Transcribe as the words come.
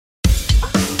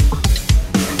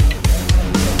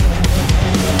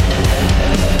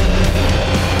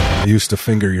used to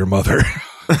finger your mother.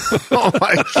 Oh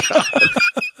my God.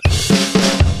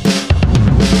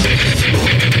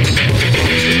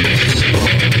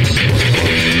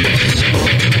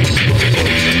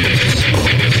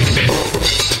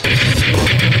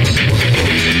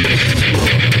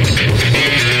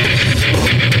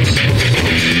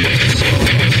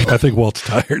 I think Walt's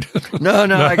tired. No,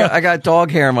 I got dog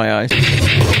hair in my eyes.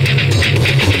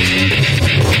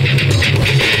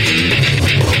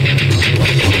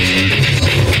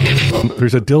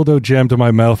 There's a dildo jammed in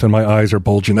my mouth and my eyes are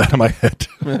bulging out of my head.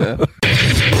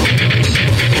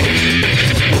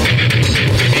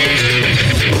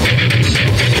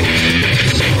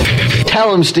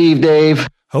 Tell him, Steve Dave.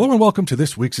 Hello and welcome to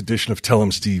this week's edition of Tell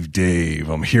 'em Steve Dave.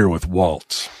 I'm here with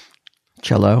Walt.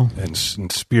 Cello. And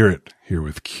Spirit here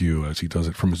with Q as he does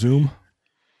it from Zoom.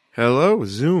 Hello,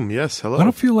 Zoom. Yes, hello. I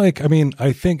don't feel like,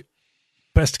 I think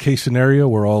best case scenario,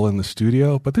 we're all in the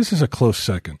studio, but this is a close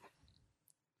second.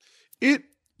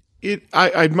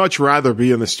 I'd much rather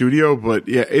be in the studio, but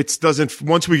yeah,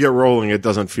 once we get rolling, it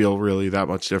doesn't feel really that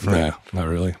much different. Nah, not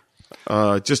really.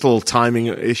 Just a little timing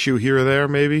issue here or there,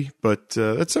 maybe, but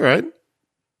that's all right.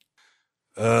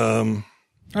 All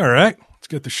right, let's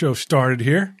get the show started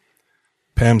here.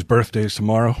 Pam's birthday is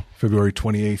tomorrow, February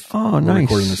 28th. Oh, We're nice.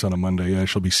 recording this on a Monday. Yeah,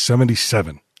 she'll be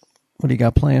 77. What do you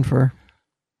got planned for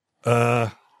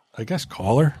her? I guess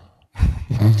call her.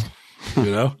 You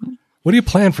know? What do you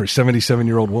plan for a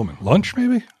 77-year-old woman? Lunch,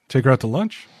 maybe? Take her out to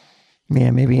lunch?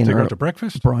 Yeah, maybe Take her out to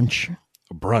breakfast? Brunch.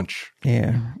 A brunch.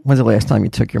 Yeah. When's the last time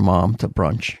you took your mom to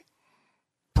brunch?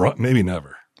 Maybe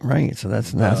never. Right. So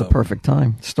that's a perfect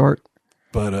time to start.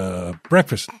 But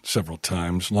breakfast several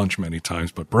times, lunch many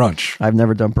times, but brunch. I've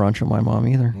never done brunch with my mom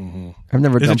either. Mm-hmm. I've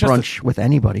never done brunch with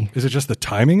anybody. Is it just the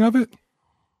timing of it?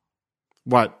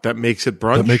 What? That makes it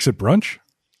brunch? That makes it brunch?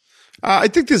 I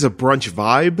think there's a brunch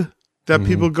vibe that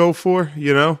people go for,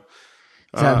 you know?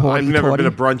 Is that I've never hoity-toity?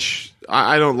 been a brunch.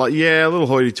 I don't like, a little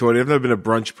hoity-toity. I've never been a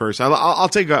brunch person. I'll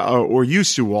take or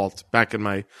used to, Walt, back in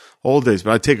my old days,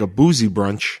 but I'd take a boozy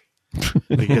brunch.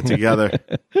 We get together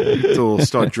till we'll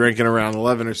start drinking around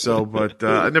 11 or so, but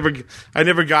I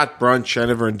never got brunch. I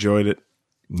never enjoyed it.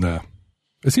 No.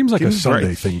 It seems like a Sunday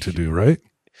right. thing to do, right?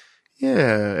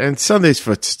 Yeah, and Sundays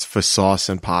for sauce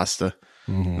and pasta,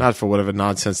 not for whatever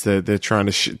nonsense they're trying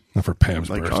to Not for Pam's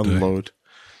birthday. unload.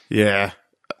 Yeah,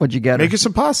 What'd you get her? make her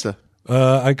some pasta.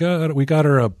 We got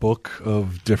her a book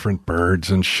of different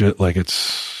birds and shit. Like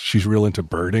she's real into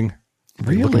birding.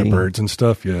 Looking Really? at birds and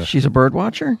stuff. Yeah. She's a bird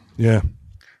watcher? Yeah.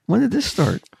 When did this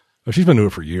start? Oh, she's been doing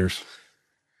it for years.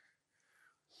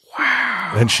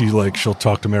 Wow. And she'll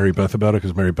talk to Mary Beth about it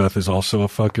because Mary Beth is also a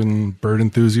fucking bird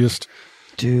enthusiast.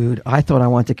 Dude, I thought I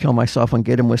wanted to kill myself when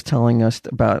Gideon was telling us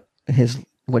about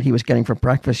what he was getting for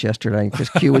breakfast yesterday, because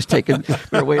Q was we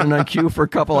were waiting on Q for a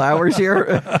couple hours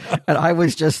here, and I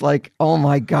was just like, oh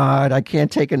my God, I can't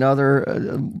take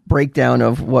another breakdown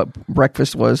of what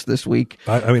breakfast was this week.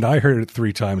 I heard it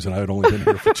 3 times and I had only been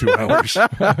here for 2 hours.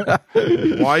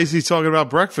 Why is he talking about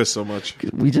breakfast so much?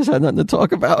 We just had nothing to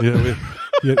talk about.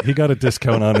 Yeah, he got a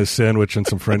discount on his sandwich and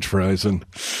some French fries, and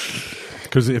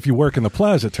because if you work in the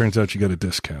plaza, it turns out you get a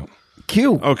discount.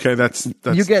 Q, Okay, that's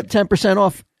you get 10%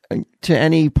 off to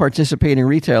any participating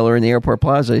retailer in the airport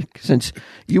plaza since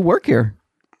you work here.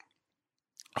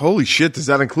 holy shit. Does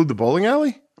that include the bowling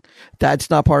alley? That's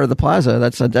not part of the plaza.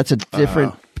 That's a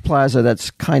different plaza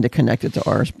that's kind of connected to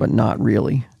ours, but not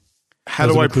really. How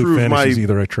Doesn't do I include prove my fantasies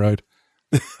either? I tried.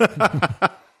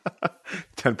 10%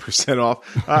 off?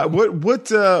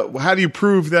 How do you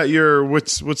prove that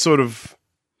what sort of?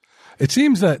 It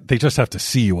seems that they just have to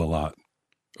see you a lot,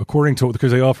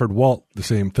 because they offered Walt the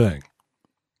same thing,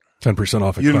 10%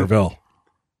 off at Carvel.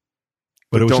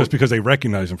 But it was just because they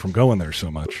recognize him from going there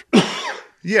so much.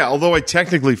 Yeah, although I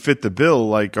technically fit the bill,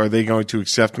 like, are they going to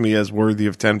accept me as worthy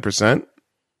of 10%?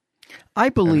 I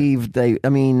believe who's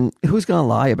going to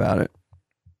lie about it?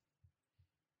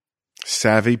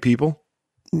 Savvy people?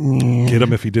 Get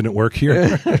him if he didn't work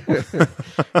here.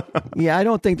 Yeah, I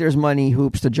don't think there's money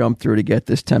hoops to jump through to get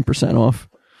this 10% off.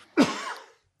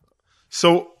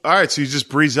 So, all right, so you just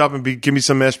breeze up and give me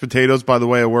some mashed potatoes. By the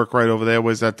way, I work right over there.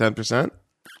 Was that 10%?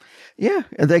 Yeah,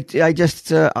 I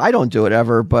don't do it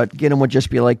ever, but Gideon would just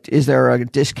be like, is there a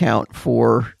discount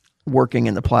for working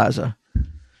in the plaza?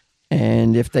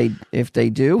 And if they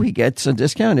do, he gets a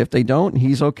discount. If they don't,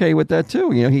 he's okay with that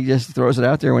too. You know, he just throws it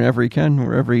out there whenever he can,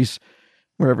 wherever he's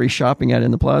shopping at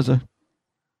in the plaza.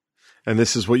 And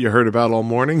this is what you heard about all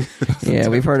morning? Yeah,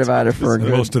 we've heard about it for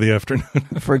most of the afternoon.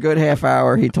 For a good half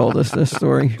hour. He told us this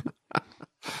story.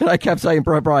 And I kept saying,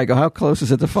 Brian, I go, how close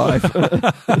is it to 5?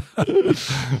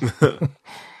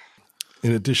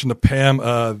 in addition to Pam.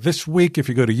 This week, if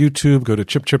you go to YouTube, go to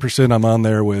Chip Chipperson. I'm on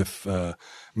there with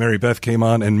Mary Beth came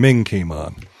on and Ming came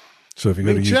on. So if you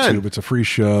go to YouTube, it's a free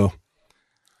show.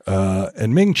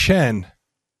 And Ming Chen,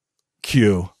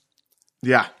 Q.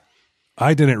 Yeah.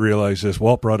 I didn't realize this.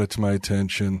 Walt brought it to my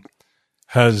attention.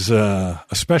 Has a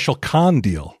special con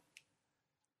deal.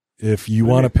 If you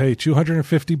want to pay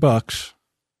 $250,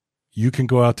 you can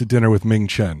go out to dinner with Ming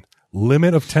Chen.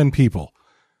 Limit of 10 people.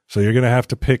 So you're going to have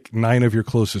to pick 9 of your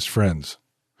closest friends.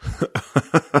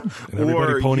 And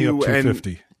everybody pony up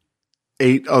 $250.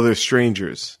 8 other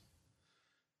strangers.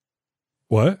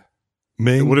 What?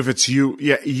 Ming? What if it's you?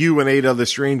 Yeah, you and 8 other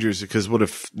strangers. Because what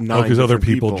if 9? Because other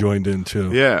people joined in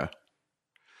too. Yeah.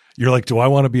 You're like, do I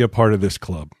want to be a part of this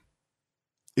club?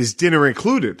 Is dinner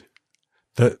included?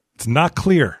 It's not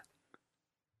clear.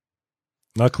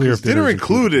 Not clear if dinner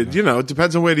included. You know, it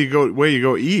depends on where you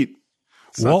go eat.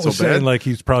 Walt was saying like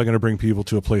he's probably going to bring people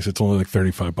to a place that's only like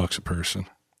 $35 a person.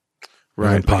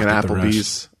 Right, like an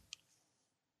Applebee's.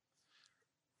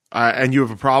 And you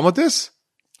have a problem with this?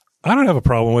 I don't have a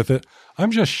problem with it.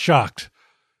 I'm just shocked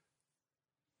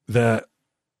that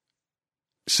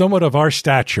someone of our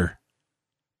stature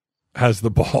has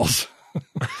the balls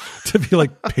to be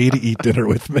like, pay to eat dinner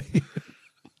with me.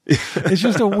 It's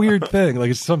just a weird thing.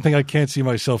 Like, it's something I can't see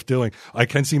myself doing. I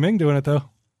can see Ming doing it, though.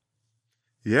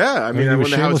 Yeah, I mean, he was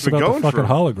shameless about going the fucking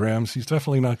holograms. He's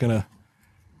definitely not going to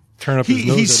turn up his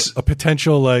nose at a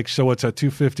potential, like, so what's that,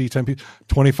 250, 10 people,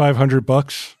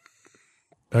 $2,500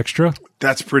 extra?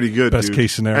 That's pretty good, Best dude.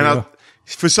 case scenario. And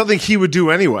for something he would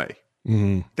do anyway.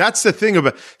 Mm-hmm. That's the thing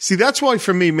about, see, that's why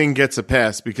for me, Ming gets a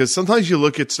pass, because sometimes you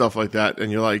look at stuff like that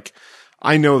and you're like,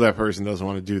 I know that person doesn't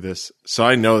want to do this. So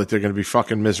I know that they're going to be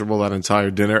fucking miserable that entire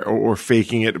dinner or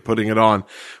faking it or putting it on.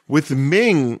 With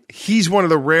Ming, he's one of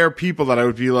the rare people that I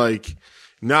would be like,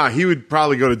 nah, he would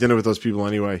probably go to dinner with those people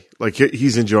anyway. Like,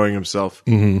 he's enjoying himself.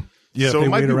 Mm-hmm. Yeah, so if they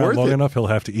wait around long enough, he'll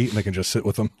have to eat and they can just sit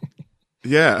with him.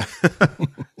 Yeah.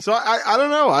 So I don't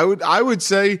know. I would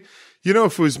say, you know,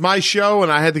 if it was my show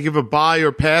and I had to give a buy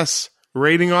or pass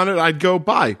rating on it, I'd go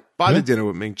buy the dinner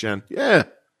with Ming Chen. Yeah.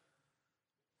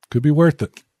 Could be worth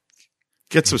it.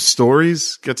 Get some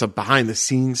stories, get some behind the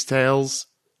scenes tales.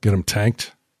 Get him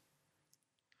tanked.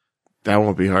 That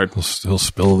won't be hard. He'll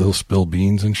spill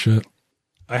beans and shit.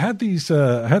 I had these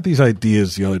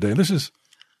ideas the other day.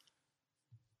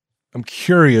 I'm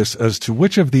curious as to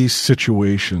which of these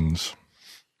situations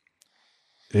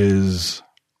is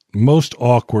most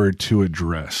awkward to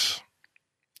address.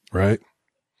 Right?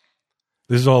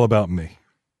 This is all about me.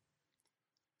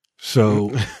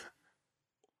 So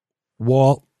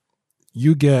Walt,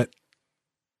 you get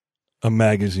a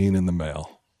magazine in the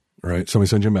mail, right? Somebody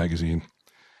sends you a magazine,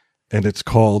 and it's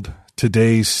called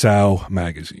Today's Sow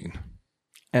Magazine.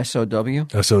 SOW?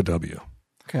 SOW.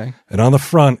 Okay. And on the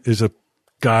front is a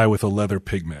guy with a leather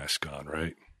pig mask on,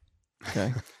 right?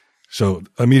 Okay. So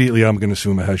immediately I'm going to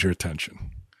assume it has your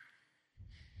attention.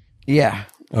 Yeah.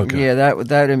 Okay.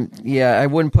 Yeah, I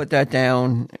wouldn't put that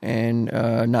down and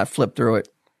not flip through it.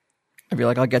 I'd be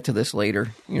like, I'll get to this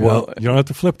later. Well, you don't have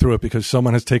to flip through it because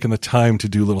someone has taken the time to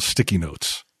do little sticky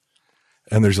notes.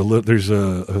 And there's a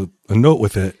note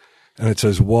with it, and it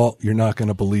says, Walt, you're not going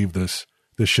to believe this.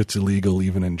 This shit's illegal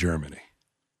even in Germany.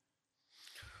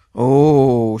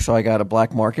 Oh, so I got a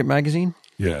black market magazine?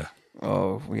 Yeah.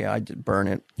 Oh, yeah, I did burn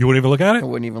it. You wouldn't even look at it? I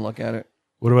wouldn't even look at it.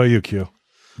 What about you, Q?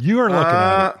 You are looking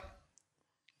at it.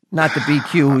 Not the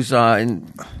BQ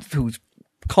who's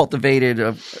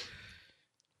cultivated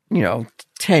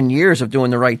 10 years of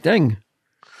doing the right thing.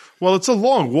 Well, it's a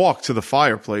long walk to the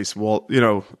fireplace. Well,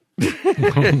 I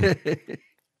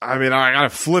mean, I got to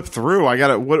flip through. I got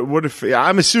to, what if,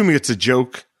 I'm assuming it's a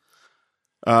joke.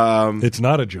 It's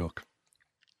not a joke.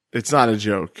 It's not a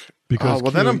joke. Because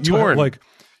then I'm torn.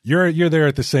 You're there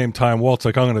at the same time. Walt's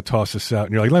like, I'm going to toss this out.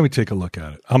 And you're like, let me take a look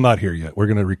at it. I'm not here yet. We're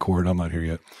going to record. I'm not here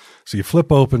yet. So you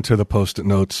flip open to the Post-it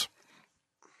notes,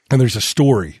 and there's a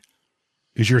story.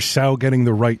 Is your sow getting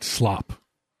the right slop?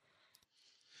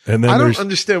 And then I don't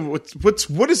understand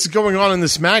what is going on in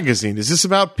this magazine. Is this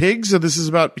about pigs or this is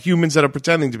about humans that are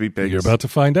pretending to be pigs? You're about to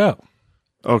find out.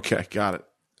 Okay, got it.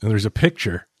 And there's a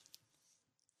picture.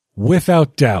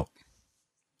 Without doubt,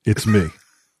 it's me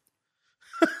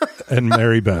and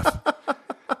Mary Beth.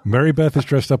 Mary Beth is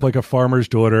dressed up like a farmer's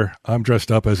daughter. I'm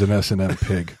dressed up as an S&M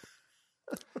pig.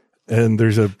 And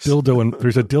there's a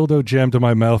dildo jammed to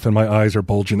my mouth, and my eyes are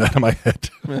bulging out of my head.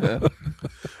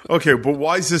 Okay, but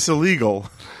why is this illegal?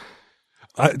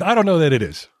 I don't know that it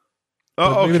is.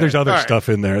 Oh, maybe there's other All stuff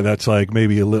in there that's like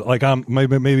maybe a little like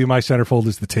maybe my centerfold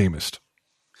is the tamest.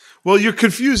 Well, you're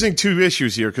confusing two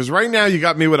issues here because right now you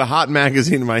got me with a hot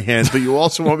magazine in my hands, but you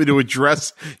also want me to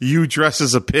address you dress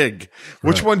as a pig.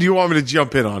 Which one do you want me to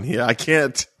jump in on here? I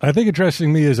can't. I think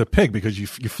addressing me as a pig because you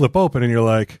flip open and you're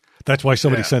like, that's why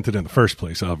somebody sent it in the first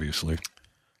place, obviously.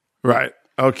 Right.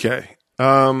 Okay.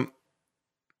 I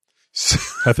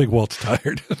think Walt's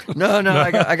tired. No,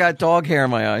 I got dog hair in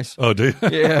my eyes. Oh, do you?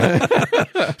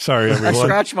 Yeah. Sorry, I everyone.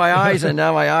 scratched my eyes, and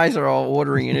now my eyes are all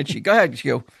watery and itchy. Go ahead,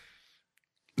 Hugh.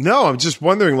 No, I'm just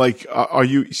wondering, like, are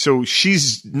you, so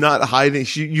she's not hiding,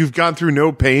 you've gone through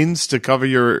no pains to cover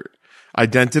your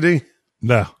identity?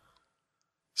 No.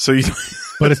 So you,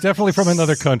 but it's definitely from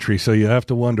another country, so you have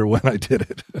to wonder when I did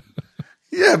it.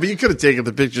 Yeah, but you could have taken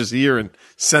the pictures here and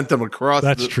sent them across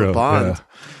That's true. the bond.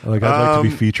 Yeah. Like, I'd like to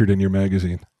be featured in your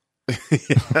magazine.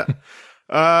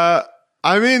 I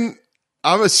mean,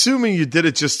 I'm assuming you did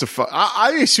it just to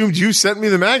I assumed you sent me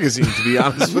the magazine, to be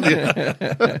honest with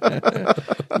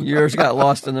you. Yours got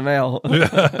lost in the mail.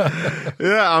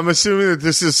 Yeah, I'm assuming that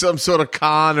this is some sort of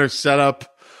con or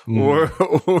setup or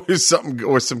something,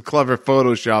 or some clever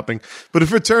photoshopping. But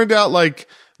if it turned out like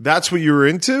that's what you were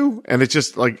into and it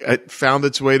just like it found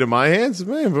its way to my hands,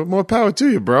 man, but more power to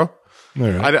you, bro.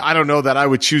 Right. I don't know that I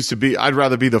would choose to be. I'd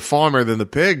rather be the farmer than the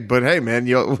pig. But hey, man,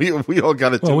 we all got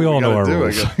to do. Well, we what all know our do,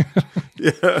 rules.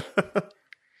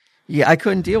 Yeah, I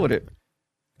couldn't deal with it.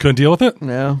 Couldn't deal with it?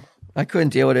 No, I couldn't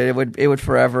deal with it. It would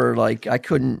forever, like, I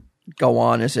couldn't go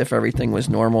on as if everything was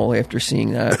normal after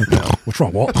seeing that. What's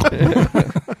wrong, Walt?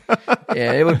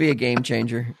 Yeah, it would be a game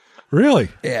changer. Really?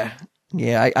 Yeah,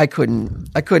 I couldn't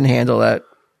handle that.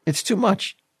 It's too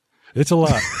much. It's a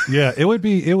lot. Yeah, it would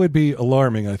be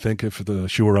alarming, I think, if the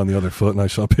shoe were on the other foot and I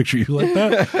saw a picture of you like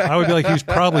that. I would be like, he's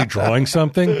probably drawing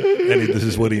something and this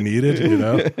is what he needed, you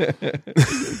know?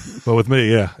 But with me,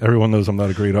 yeah, everyone knows I'm not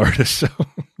a great artist. So.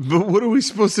 But what are we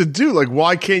supposed to do? Like,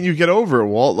 why can't you get over it,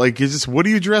 Walt? Like, what are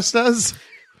you dressed as?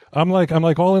 I'm like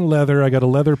all in leather. I got a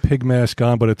leather pig mask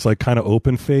on, but it's like kind of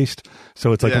open faced.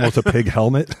 So it's like almost a pig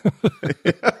helmet.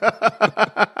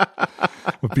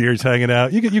 With beards hanging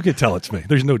out. You could tell it's me.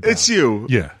 There's no doubt. It's you.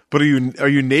 Yeah. But are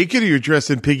you naked or you're dressed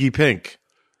in piggy pink?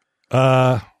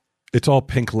 It's all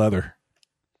pink leather.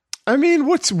 I mean,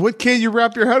 what can't you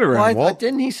wrap your head around, Walt?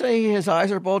 Didn't he say his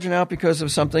eyes are bulging out because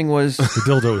of something was... The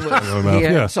dildo was in my mouth. He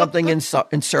had yeah. something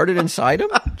inserted inside him?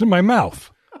 It's in my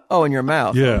mouth. Oh, in your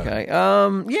mouth. Yeah. Okay.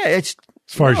 Yeah, it's...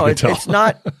 As far as you can tell.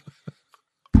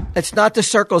 It's not the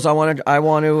circles I want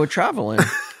to travel in.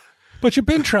 But you've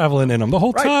been traveling in them the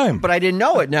whole time. But I didn't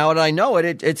know it. Now that I know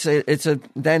it,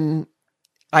 then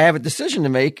I have a decision to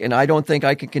make, and I don't think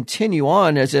I can continue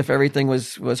on as if everything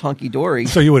was hunky dory.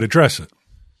 So you would address it?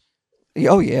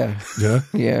 Oh yeah, yeah.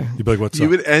 You'd be like, "What's up?" You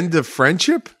would end a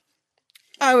friendship?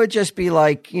 I would just be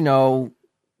like, we need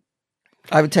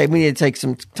to take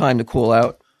some time to cool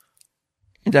out,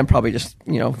 and then probably just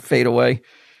fade away.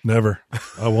 Never.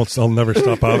 I'll never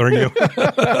stop bothering you.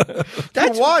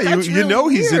 That's why? That's you really know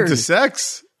he's weird. into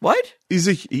sex. What? He's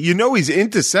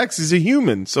into sex. He's a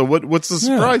human. So what's the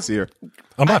surprise here?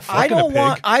 I'm not fucking a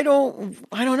pig. I don't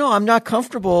know. I'm not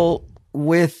comfortable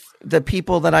with the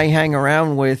people that I hang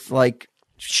around with, like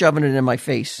shoving it in my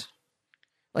face.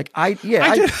 Like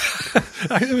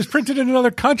it was printed in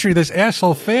another country. This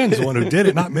asshole fan's the one who did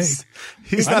it, not me.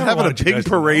 He's not having a pig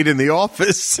parade in the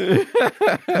office. I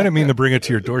didn't mean to bring it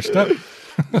to your doorstep.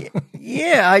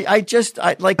 Yeah, I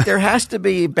like there has to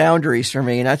be boundaries for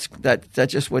me, and that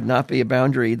just would not be a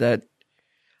boundary that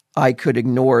I could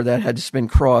ignore that had just been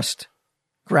crossed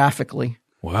graphically.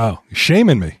 Wow, you're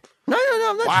shaming me. No,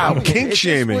 I'm not. Wow, shaming. kink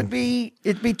shaming.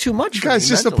 It'd be too much. This guy's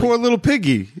just a poor little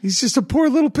piggy. He's just a poor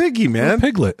little piggy, man. A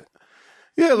piglet.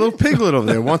 Yeah, a little piglet over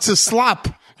there wants a slop.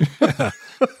 Yeah.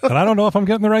 And I don't know if I'm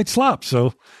getting the right slop,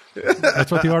 so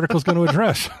that's what the article's going to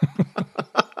address.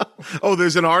 Oh,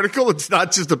 there's an article? It's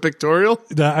not just a pictorial?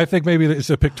 I think maybe it's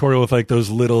a pictorial with like those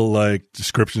little like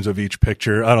descriptions of each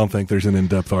picture. I don't think there's an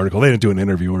in-depth article. They didn't do an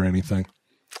interview or anything.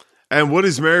 And what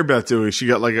is Mary Beth doing? She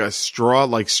got like a straw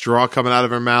coming out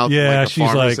of her mouth. Yeah,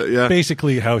 she's like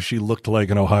basically how she looked like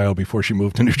in Ohio before she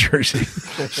moved to New Jersey.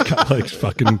 She's got like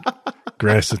fucking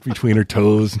grass between her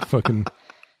toes and fucking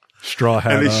straw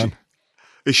hat on.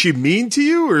 Is she mean to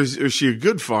you or is she a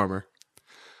good farmer?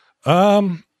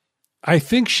 I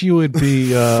think she would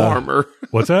be farmer.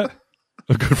 What's that?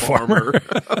 A good farmer.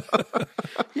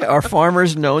 Yeah, are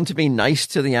farmers known to be nice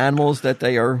to the animals that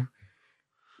they are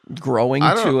growing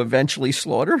to eventually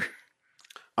slaughter?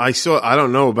 I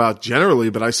don't know about generally,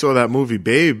 but I saw that movie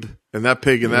Babe, and that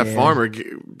pig and that farmer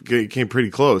came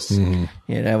pretty close. Mm-hmm.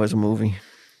 Yeah, that was a movie.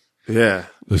 Yeah.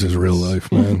 This is real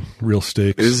life, man. Real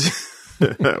stakes.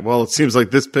 Well, it seems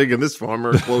like this pig and this farmer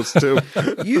are close too.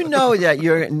 You know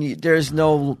that there's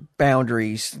no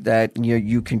boundaries that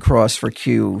you can cross for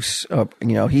Q's.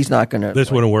 He's not going to. This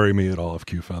wouldn't worry me at all if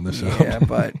Q found this out. Yeah,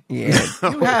 but you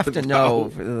have to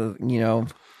know.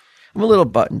 I'm a little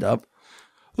buttoned up.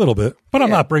 A little bit, but I'm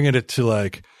not bringing it to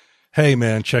like, hey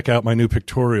man, check out my new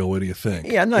pictorial. What do you think?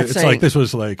 Yeah, I'm not it's saying like this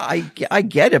was like. I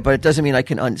get it, but it doesn't mean I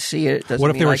can unsee it. What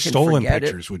if they were stolen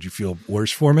pictures? Would you feel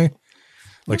worse for me?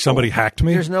 Like somebody hacked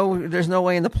me? There's no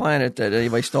way in the planet that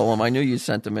anybody stole them. I knew you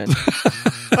sent them in.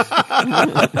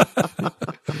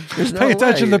 Pay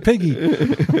attention to Piggy.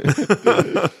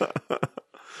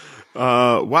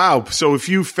 Wow. So if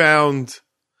you found,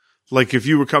 like, if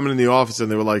you were coming in the office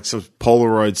and there were like some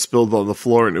Polaroids spilled on the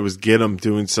floor and it was Gidim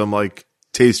doing some like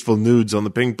tasteful nudes on the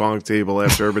ping pong table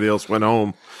after everybody else went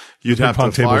home, you'd have to fire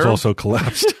him? The ping pong table's also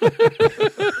collapsed.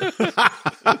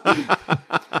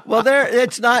 Well,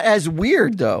 it's not as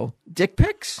weird though. Dick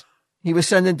pics? He was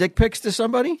sending dick pics to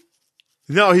somebody?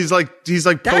 No, he's like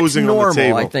posing normal, on the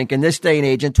table. I think in this day and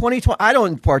age in 2020, I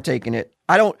don't partake in it.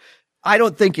 I don't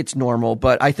think it's normal,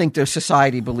 but I think the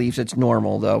society believes it's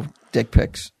normal though. Dick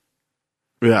pics.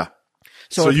 Yeah.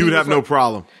 So you would have no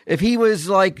problem. If he was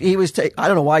like, I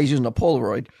don't know why he's using a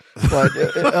Polaroid, but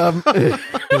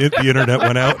the internet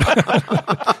went out.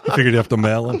 I figured you have to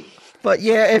mail him. But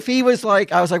yeah, if he was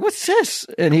like, I was like, what's this?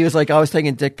 And he was like, I was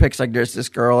taking dick pics. Like, there's this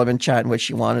girl I've been chatting with.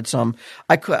 She wanted some.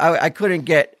 I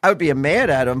would be mad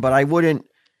at him, but I wouldn't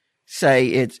say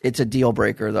it's a deal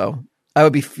breaker though. I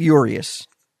would be furious.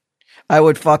 I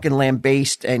would fucking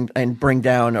lambaste and bring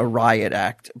down a riot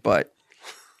act, but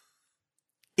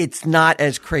it's not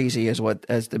as crazy as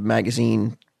the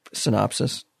magazine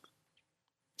synopsis.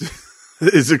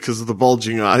 Is it because of the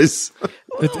bulging eyes?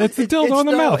 It's the dildo in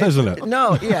the mouth, isn't it?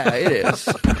 No, yeah, it is.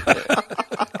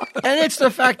 And it's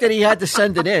the fact that he had to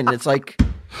send it in. It's like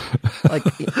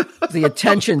the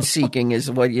attention seeking is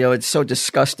what, it's so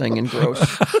disgusting and gross.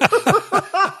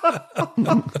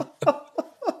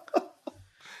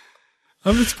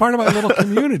 It's part of my little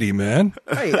community, man.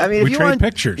 Right. I mean, we if you trade want,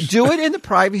 pictures. Do it in the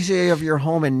privacy of your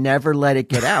home and never let it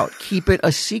get out. Keep it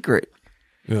a secret.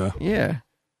 Yeah. Yeah.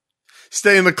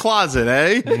 Stay in the closet,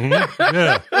 eh? Mm-hmm.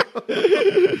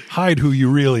 Yeah. Hide who you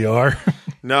really are.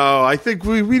 No, I think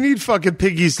we need fucking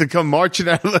piggies to come marching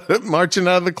out of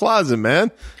the closet, man.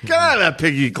 Get out of that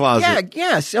piggy closet. Yeah,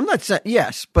 yes. I'm not saying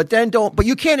yes, but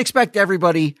you can't expect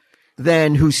everybody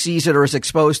then who sees it or is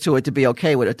exposed to it to be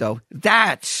okay with it though.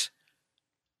 That's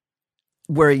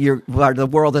where the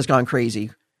world has gone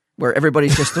crazy. Where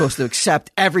everybody's just supposed to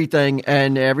accept everything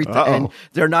and everything, and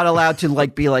they're not allowed to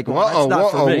be like, well, that's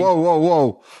not for me.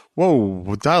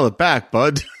 Whoa, dial it back,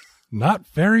 bud. Not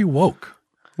very woke.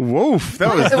 Whoa,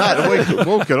 that was not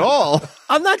woke at all.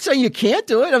 I'm not saying you can't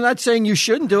do it. I'm not saying you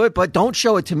shouldn't do it, but don't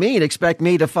show it to me and expect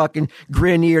me to fucking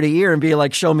grin ear to ear and be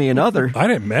like, show me another. I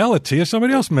didn't mail it to you.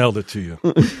 Somebody else mailed it to you.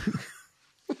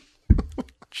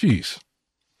 Jeez.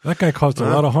 That guy caused a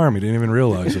lot of harm. He didn't even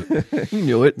realize it. He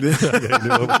knew it. Yeah, he knew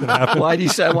what was going to happen.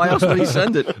 Why else would he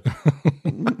send it?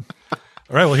 All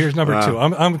right. Well, here's number two.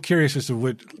 I'm curious as to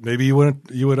what maybe you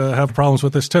would have problems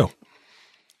with this too.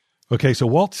 Okay. So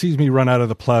Walt sees me run out of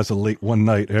the plaza late one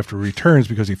night after he returns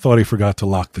because he thought he forgot to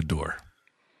lock the door.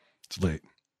 It's late.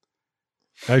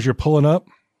 As you're pulling up,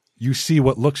 you see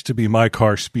what looks to be my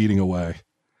car speeding away.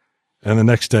 And the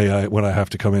next day, when I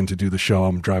have to come in to do the show,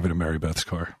 I'm driving to Mary Beth's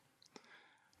car.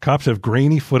 Cops have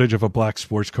grainy footage of a black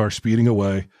sports car speeding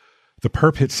away. The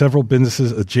perp hit several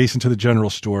businesses adjacent to the general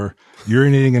store,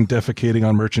 urinating and defecating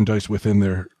on merchandise within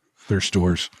their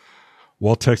stores.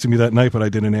 Walt texted me that night, but I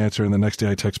didn't answer, and the next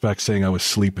day I text back saying I was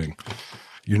sleeping.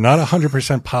 You're not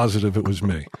 100% positive it was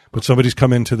me, but somebody's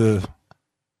come into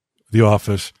the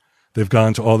office. They've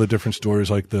gone to all the different stores,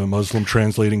 like the Muslim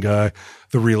translating guy,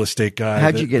 the real estate guy.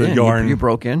 How'd you get in? Yarn. You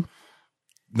broke in?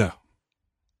 No.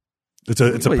 It's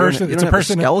a person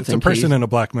in a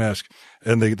black mask,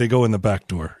 and they go in the back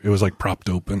door. It was like propped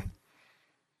open,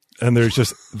 and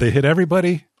they hit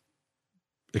everybody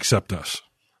except us.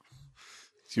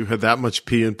 You had that much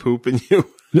pee and poop in you,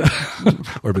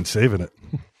 or been saving it.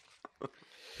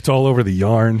 It's all over the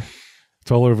yarn.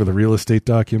 It's all over the real estate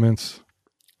documents.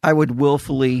 I would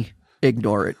willfully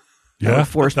ignore it. Yeah, I would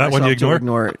force that myself one you to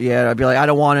ignore it. Yeah, I'd be like, I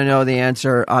don't want to know the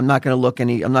answer. I'm not going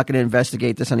to I'm not going to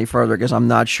investigate this any further because I'm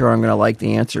not sure I'm going to like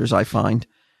the answers I find.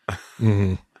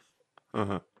 Mm-hmm.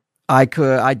 Uh-huh.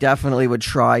 I definitely would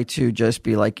try to just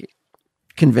be like,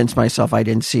 convince myself I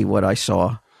didn't see what I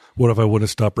saw. What if I wouldn't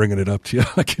stop bringing it up to you?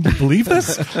 Can you believe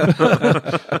this?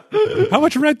 How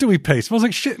much rent do we pay? It smells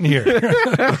like shit in here.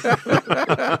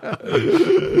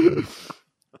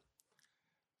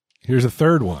 Here's a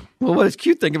third one. Well, what is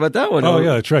cute thing about that one? Oh,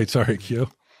 yeah, that's right. Sorry, Q.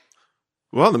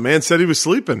 Well, the man said he was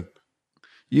sleeping.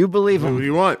 You believe What him. do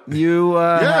you want? You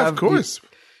Yeah, of course.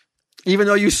 Even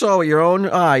though you saw with your own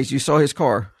eyes, you saw his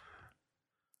car.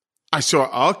 I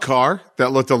saw a car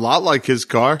that looked a lot like his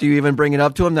car. Do you even bring it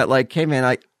up to him that like, hey man,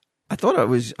 I thought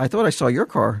I saw your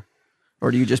car,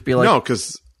 or do you just be like, No,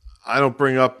 because I don't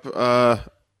bring up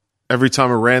every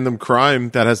time a random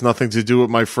crime that has nothing to do with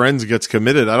my friends gets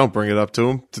committed. I don't bring it up to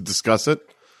him to discuss it.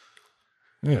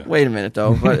 Yeah. wait a minute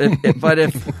though, but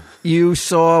if you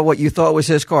saw what you thought was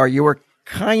his car, you were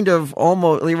kind of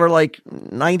almost, you were like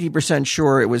 90%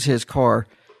 sure it was his car.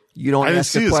 You don't I didn't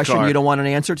ask see the his question car. you don't want an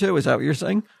answer to. Is that what you're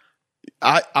saying?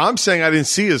 I'm saying I didn't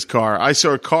see his car. I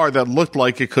saw a car that looked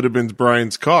like it could have been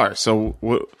Brian's car. So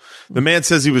the man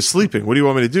says he was sleeping. What do you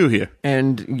want me to do here?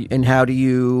 And how do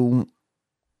you,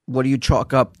 what do you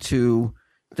chalk up to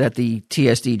that the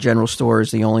TSD General Store is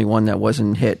the only one that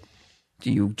wasn't hit?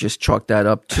 Do you just chalk that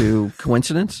up to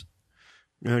coincidence?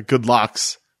 Good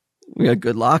locks. We got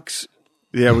good locks.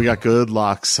 Yeah, we got good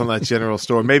locks on that general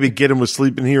store. Maybe Gideon was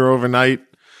sleeping here overnight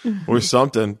or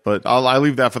something, but I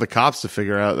leave that for the cops to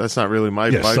figure out. That's not really my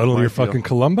Yeah, suddenly my you're deal. fucking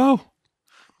Columbo?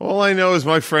 All I know is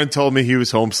my friend told me he was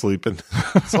home sleeping.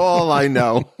 That's all I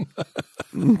know.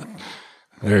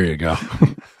 There you go.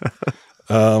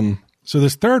 So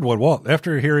this third one, Walt,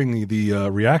 after hearing the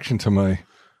reaction to my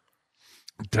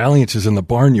dalliances in the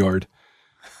barnyard,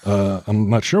 I'm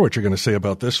not sure what you're going to say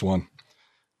about this one,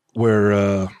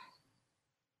 where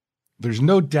there's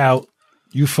no doubt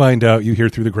you find out, you hear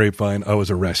through the grapevine, I was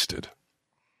arrested.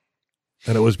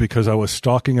 And it was because I was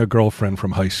stalking a girlfriend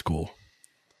from high school.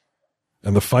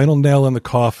 And the final nail in the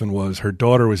coffin was her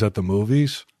daughter was at the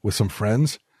movies with some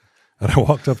friends. And I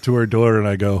walked up to her door and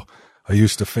I go, I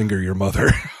used to finger your mother.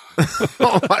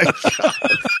 Oh my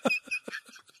God.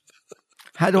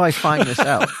 How do I find this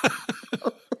out?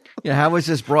 Yeah, how was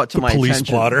this brought to my Police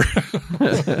attention? blotter.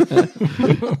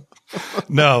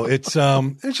 No, it's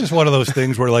just one of those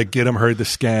things where like Gideon heard the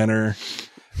scanner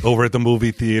over at the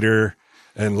movie theater,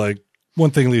 and like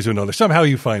one thing leads to another. Somehow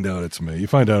you find out it's me. You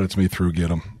find out it's me through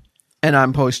Gideon. And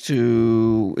I'm supposed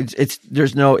to. It's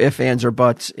there's no ifs, ands, or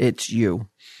buts. It's you.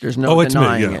 There's no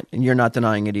denying it, and you're not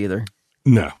denying it either.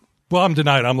 No. Well, I'm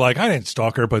denying. I'm like, I didn't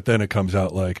stalk her, but then it comes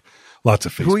out like lots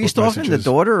of Facebook Who are you stalking? messages.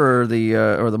 The daughter or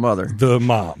the mother? The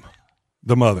mom,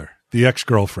 the mother, the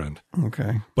ex-girlfriend.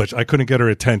 Okay. But I couldn't get her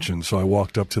attention, so I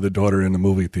walked up to the daughter in the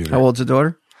movie theater. How old's the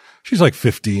daughter? She's like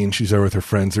 15. She's there with her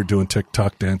friends. They're doing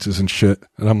TikTok dances and shit.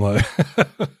 And I'm like,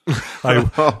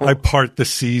 I part the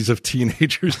seas of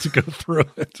teenagers to go through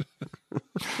it.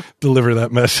 Deliver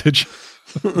that message.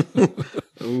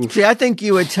 See, I think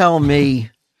you would tell me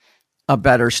a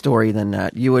better story than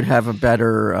that. You would have a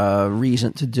better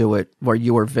reason to do it, where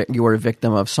you were a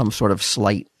victim of some sort of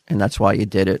slight, and that's why you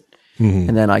did it. Mm-hmm.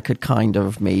 And then I could kind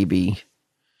of maybe,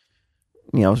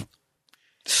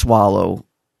 swallow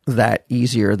that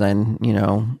easier than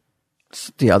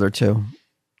the other two.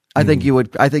 I think you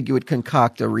would. I think you would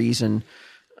concoct a reason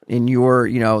in your,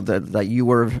 that you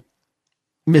were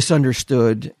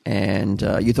misunderstood and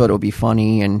you thought it would be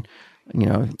funny, and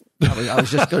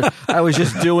I was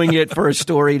just doing it for a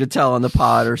story to tell on the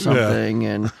pod or something,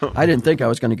 and I didn't think I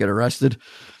was going to get arrested.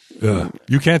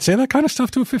 You can't say that kind of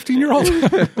stuff to a 15-year-old.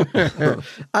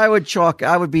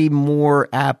 I would be more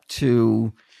apt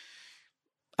to.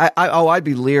 I'd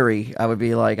be leery. I would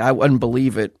be like, I wouldn't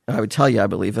believe it. I would tell you I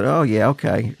believe it. Oh yeah,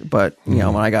 okay. But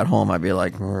when I got home, I'd be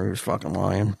like, oh, he was fucking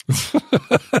lying.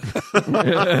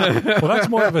 Well, that's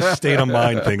more of a state of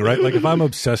mind thing, right? Like if I'm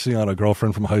obsessing on a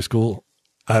girlfriend from high school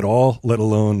at all, let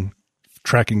alone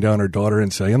tracking down her daughter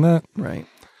and saying that, right?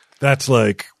 That's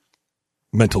like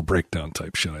mental breakdown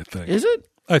type shit, I think. Is it?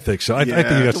 I think so. I think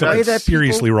you got something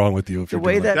seriously wrong with you. If you're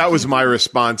doing that was my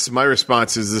response. My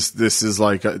response is this is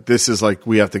like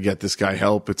we have to get this guy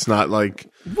help. It's not like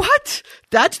what?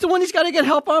 That's the one he's got to get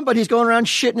help on, but he's going around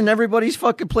shitting in everybody's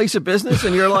fucking place of business,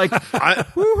 and you're like, I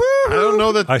don't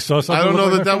know that. I saw something. I don't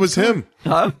know that was him.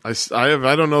 Huh? I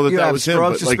don't know that that was him.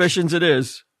 Strong suspicions it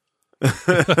is.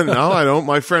 No, I don't.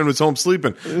 My friend was home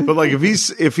sleeping. But like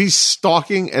if he's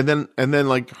stalking and then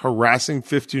like harassing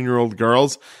 15-year-old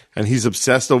girls, and he's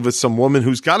obsessed over some woman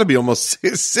who's got to be almost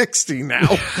 60 now.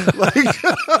 Like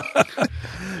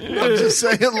I'm just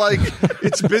saying, like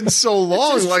it's been so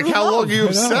long. Like how long are you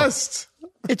obsessed?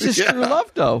 It's just true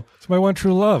love, though. It's my one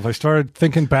true love. I started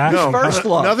thinking back. No, first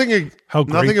love. How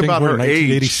great nothing about her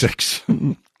age.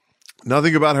 1986.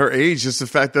 Nothing about her age, just the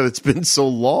fact that it's been so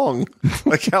long.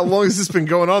 Like, how long has this been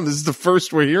going on? This is the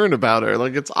first we're hearing about her.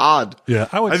 Like, it's odd. Yeah,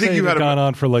 I think you had gone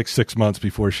on for like 6 months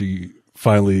before she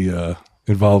finally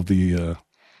involved the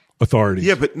authorities.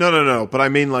 Yeah, but no. But I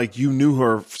mean, like, you knew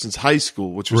her since high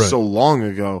school, which was Right. so long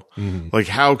ago. Like,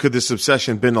 how could this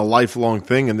obsession been a lifelong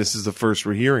thing, and this is the first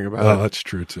we're hearing about Oh, it? that's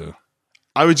true too.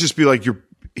 I would just be like,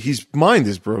 his mind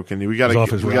is broken. We got off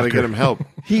to his get rocker. him help.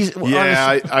 He's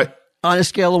Yeah, on a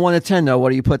scale of 1 to 10, though. What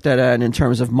do you put that at in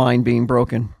terms of mind being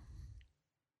broken?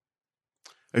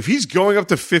 if he's going up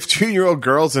to 15-year-old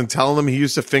girls and telling them he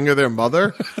used to finger their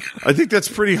mother, I think that's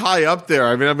pretty high up there.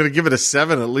 I mean, I'm going to give it a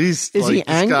 7 at least. Is Like, he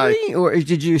this guy- angry, or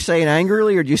did you say it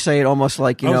angrily, or did you say it almost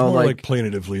like I was more like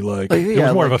plaintively, like it yeah,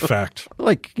 was more like- of a fact.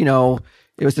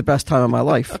 it was the best time of my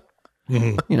life.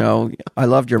 I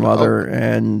loved your mother,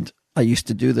 and I used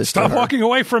to do this. Stop to her. walking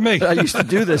away from me. I used to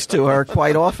do this to her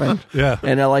quite often. Yeah.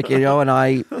 And I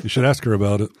You should ask her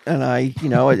about it.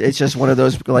 it's just one of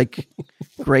those like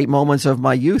great moments of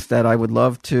my youth that I would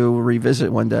love to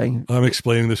revisit one day. I'm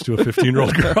explaining this to a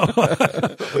 15-year-old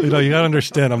girl. You got to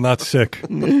understand, I'm not sick.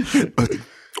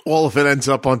 all of it ends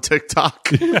up on TikTok.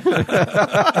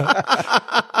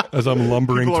 As I'm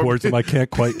lumbering People are- towards them, I can't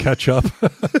quite catch up.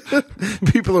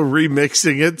 People are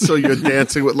remixing it, so you're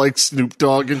dancing with like Snoop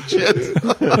Dogg and shit.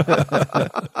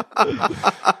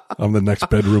 I'm the next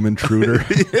bedroom intruder.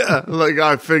 Yeah, like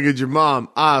I fingered your mom.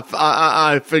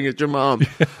 I fingered your mom.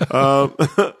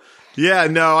 Yeah,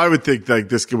 no, I would think like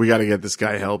this. We got to get this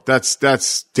guy help.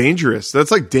 That's dangerous.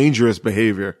 That's like dangerous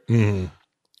behavior.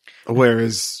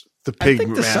 Whereas the I pig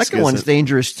think the mask second one's isn't.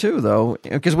 dangerous too, though,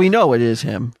 because we know it is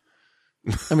him.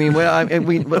 I mean,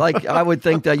 I would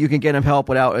think that you can get him help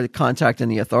without contacting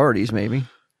the authorities, maybe.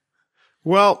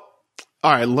 Well,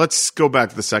 all right. Let's go back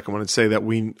to the second one and say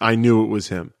that I knew it was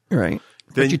him. Right.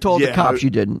 Then, But you told the yeah, cops you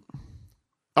didn't.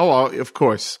 Oh, well, of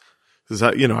course.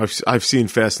 Because I've seen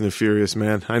Fast and the Furious,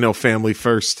 man. I know family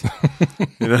first.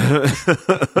 No,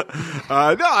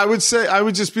 I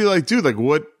would just be like, dude, like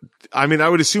what? I mean, I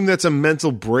would assume that's a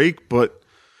mental break, but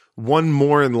one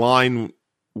more in line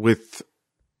with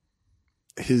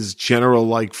his general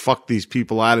like fuck these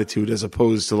people attitude, as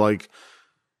opposed to like,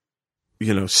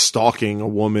 stalking a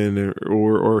woman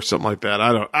or something like that.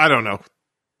 I don't know.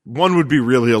 One would be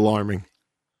really alarming.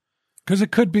 Because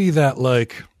it could be that,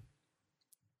 like,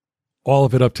 all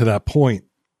of it up to that point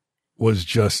was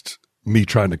just me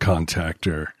trying to contact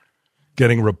her,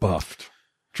 getting rebuffed,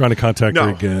 trying to contact her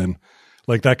again.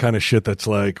 Like that kind of shit that's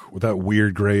like that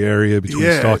weird gray area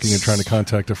between stalking and trying to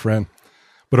contact a friend.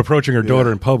 But approaching her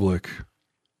daughter in public,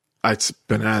 it's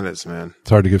bananas, man. it's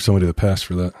hard to give somebody the pass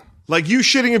for that. Like you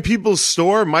shitting in people's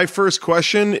store, my first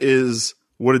question is,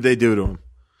 what did they do to him?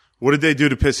 What did they do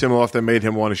to piss him off that made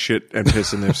him want to shit and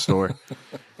piss in their store?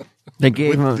 They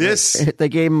gave him this- They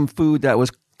gave him food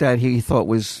that he thought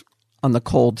was on the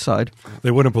cold side.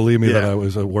 They wouldn't believe me that Yeah. I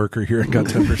was a worker here and got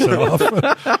 10%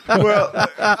 off. Well,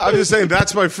 I'm just saying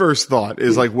that's my first thought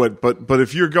is like what, but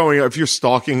if you're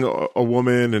stalking a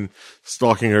woman and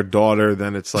stalking her daughter,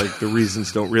 then it's like the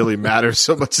reasons don't really matter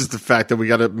so much as the fact that we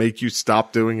got to make you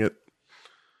stop doing it.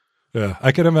 Yeah,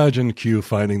 I can imagine Q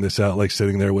finding this out, like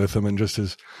sitting there with him and just you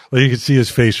can see his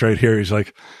face right here. He's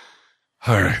like,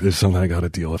 all right, there's something I got to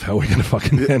deal with. How are we going to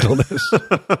fucking handle this?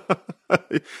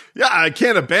 Yeah, I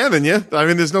can't abandon you. I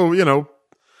mean, there's no,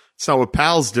 it's not what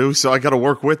pals do. So I got to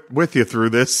work with you through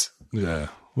this. Yeah,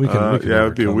 we can Yeah, it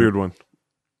would be a overcome weird one.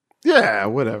 Yeah,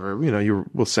 whatever.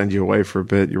 We'll send you away for a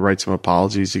bit. You write some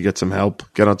apologies. You get some help.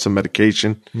 Get on some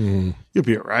medication. You'll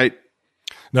be all right.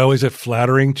 Now, is it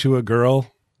flattering to a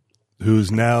girl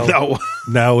who's now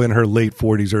in her late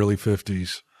 40s, early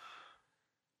 50s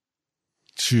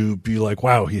to be like,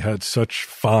 wow, he had such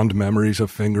fond memories of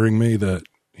fingering me that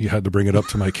he had to bring it up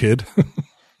to my kid?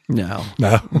 No,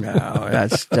 No.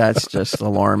 that's just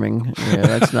alarming. Yeah,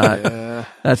 that's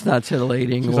not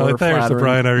tittillating She's or like, there's the flattering.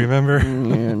 bride I remember.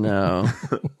 Yeah, no.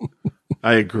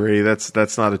 I agree.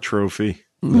 That's not a trophy.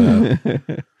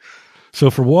 So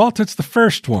for Walt, it's the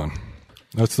first one.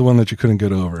 That's the one that you couldn't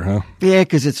get over, huh? Yeah,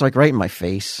 because it's like right in my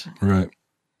face. Right.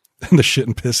 And the shit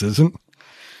and piss isn't.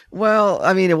 Well,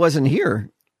 I mean, it wasn't here,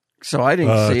 so I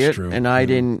didn't see that's it, true. and I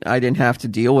didn't have to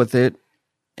deal with it,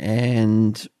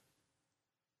 and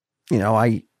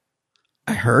I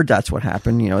heard that's what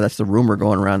happened. That's the rumor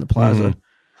going around the plaza.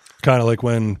 Kind of like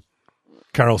when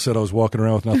Carol said I was walking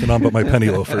around with nothing on but my penny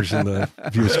loafers in the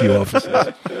View Askew office.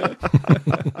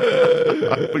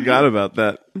 I forgot about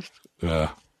that.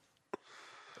 Yeah.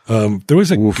 There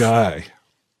was a guy.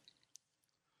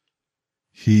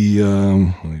 He,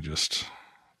 let me just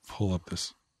pull up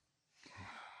this.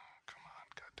 Come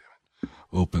on,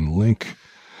 goddammit. Open link.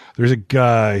 There's a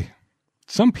guy.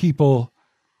 Some people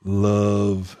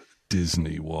love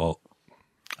Disney, Walt.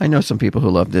 I know some people who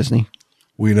love Disney.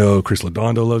 We know Chris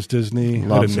Lodondo loves Disney.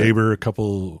 Loves I had a neighbor a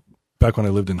couple back when I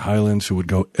lived in Highlands who would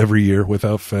go every year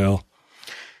without fail.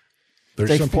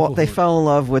 They fell in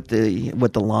love with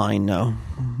the line, though.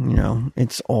 You know,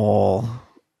 it's all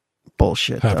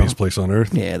bullshit. Happiest place on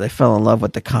earth. Yeah, they fell in love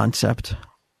with the concept.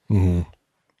 Mm-hmm.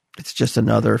 It's just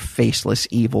another faceless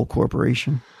evil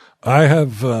corporation. I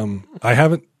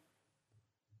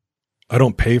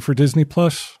don't pay for Disney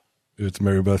Plus. It's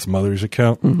Mary Beth's mother's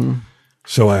account. Mm-hmm.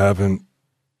 So I haven't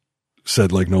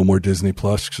said like no more Disney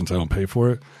Plus since I don't pay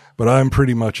for it. But I'm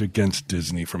pretty much against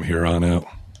Disney from here on out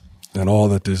and all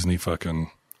that Disney fucking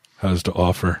has to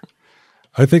offer.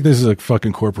 I think this is a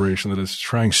fucking corporation that is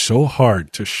trying so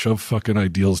hard to shove fucking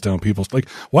ideals down people's, like,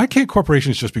 why can't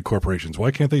corporations just be corporations?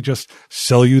 Why can't they just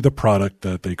sell you the product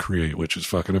that they create, which is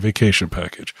fucking a vacation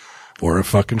package or a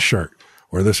fucking shirt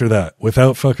or this or that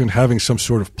without fucking having some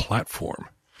sort of platform?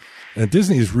 And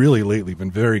Disney has really lately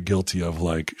been very guilty of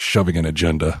like shoving an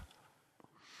agenda.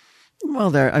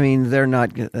 Well, they're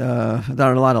not a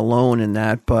lot alone in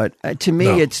that, but to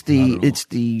me, it's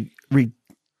the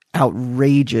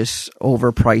outrageous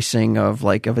overpricing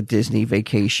of a Disney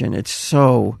vacation. It's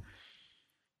so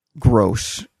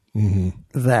gross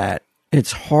that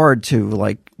it's hard to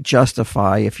like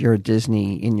justify if you're a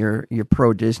Disney and you're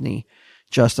pro Disney,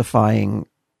 justifying,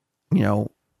 you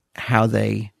know, how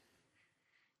they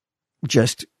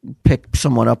just pick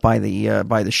someone up by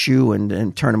the shoe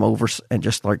and turn them over and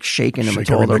just like shaking them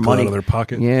until all their money out of their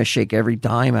pocket. Yeah, shake every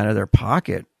dime out of their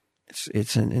pocket.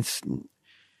 It's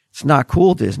not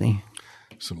cool, Disney.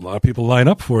 So a lot of people line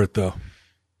up for it though.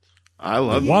 I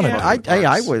love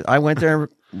it. I went there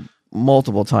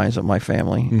multiple times with my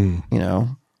family. You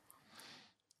know.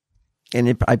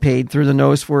 And I paid through the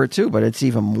nose for it too, but it's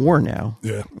even more now.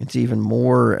 Yeah, it's even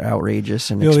more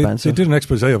outrageous and expensive. They did an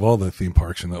expose of all the theme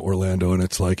parks in Orlando, and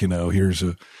it's like, you know, here's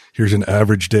an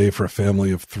average day for a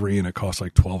family of 3, and it costs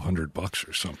like $1,200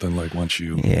 or something. Like once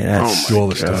you do all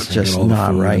the stuff, just and all not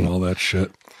the food right, and all that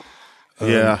shit.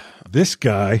 This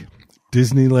guy,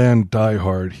 Disneyland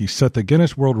diehard, he set the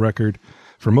Guinness World Record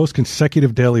for most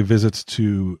consecutive daily visits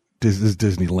to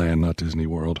Disneyland, not Disney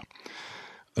World.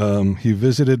 He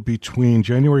visited between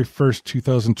January 1st,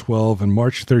 2012 and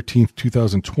March 13th,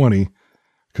 2020,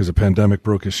 because the pandemic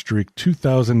broke his streak,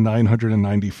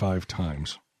 2,995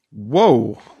 times.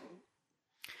 Whoa.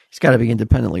 He's got to be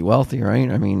independently wealthy, right?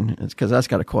 I mean, it's because that's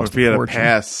got to cost a fortune. If he had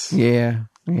a pass. Yeah.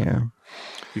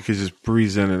 You could just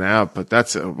breeze in and out, but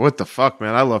that's what the fuck,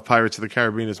 man. I love Pirates of the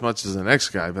Caribbean as much as the next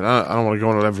guy, but I don't want to go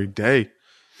on it every day.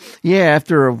 Yeah,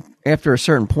 after a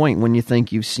certain point, when you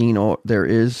think you've seen all there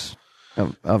is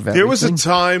of everything. There was a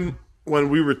time when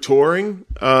we were touring,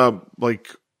 for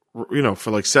like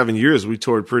 7 years, we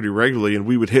toured pretty regularly, and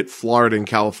we would hit Florida and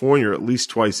California at least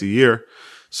twice a year.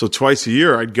 So twice a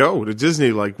year, I'd go to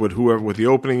Disney, like with the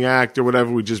opening act or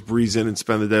whatever. We'd just breeze in and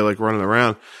spend the day like running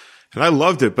around. And I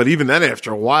loved it. But even then,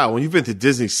 after a while, when you've been to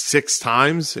Disney 6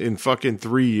 times in fucking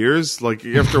 3 years, like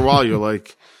after a while, you're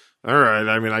like, all right,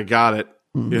 I mean, I got it.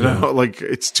 You know, like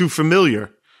it's too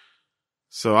familiar.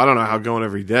 So I don't know how going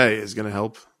every day is going to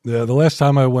help. Yeah, the last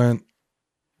time I went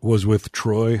was with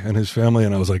Troy and his family,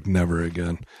 and I was like, never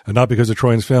again. And not because of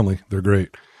Troy and his family. They're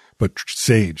great. But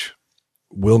Sage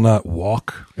will not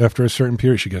walk after a certain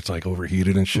period. She gets like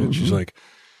overheated and shit. She's like,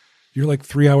 you're like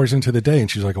 3 hours into the day,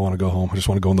 and she's like, I want to go home. I just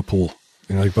want to go in the pool.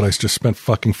 You know, like, but I just spent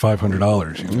fucking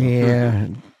 $500. You know? Yeah.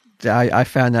 I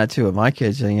found that too with my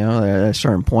kids. You know, at a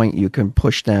certain point, you can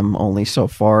push them only so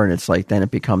far, and it's like then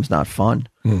it becomes not fun.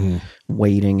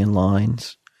 Waiting in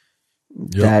lines.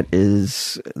 Yep. That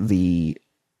is the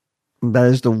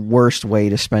worst way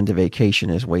to spend a vacation,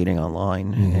 is waiting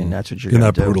online, and that's what you're going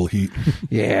to do. In that brutal heat.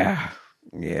 Yeah.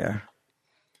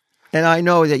 And I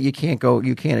know that you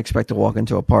can't expect to walk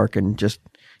into a park and just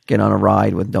get on a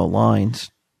ride with no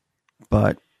lines,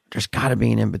 but there's got to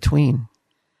be an in between.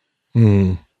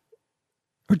 Or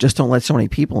just don't let so many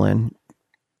people in.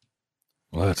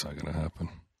 Well, that's not going to happen.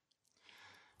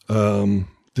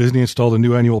 Disney installed a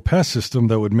new annual pass system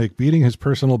that would make beating his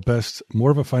personal best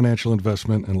more of a financial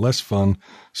investment and less fun,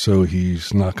 so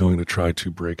he's not going to try to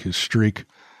break his streak.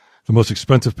 The most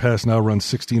expensive pass now runs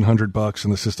 $1,600,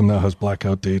 and the system now has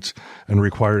blackout dates and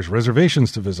requires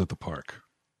reservations to visit the park.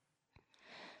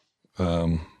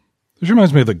 This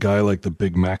reminds me of the guy, like the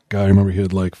Big Mac guy. Remember he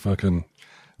had like fucking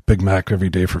Big Mac every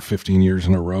day for 15 years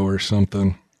in a row or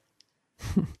something.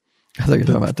 I thought you were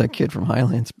talking about that kid from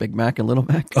Highlands, Big Mac and Little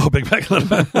Mac. Oh, Big Mac and Little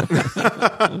Mac.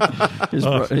 his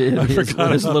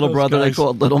little brother, guys. They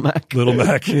called Little Mac. Little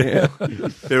Mac, yeah.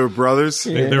 They were brothers?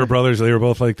 Yeah. They were brothers. They were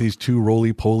both like these two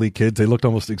roly-poly kids. They looked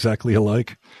almost exactly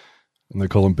alike. And they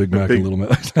call them Big Mac and Little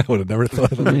Mac. I would have never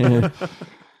thought of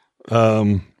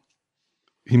them.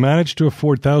 He managed to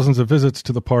afford thousands of visits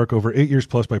to the park over 8 years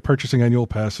plus by purchasing annual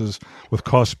passes, with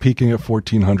costs peaking at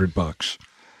 $1,400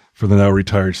 for the now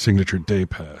retired Signature Day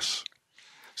Pass.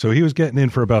 So he was getting in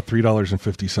for about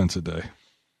 $3.50 a day.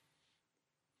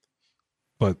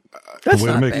 But That's the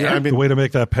way, not to make, bad. the way to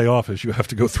make that pay off is you have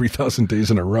to go 3,000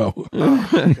 days in a row.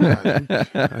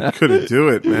 I couldn't do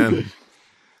it, man.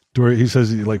 He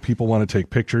says people want to take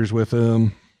pictures with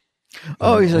him.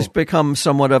 Oh, he's just become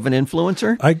somewhat of an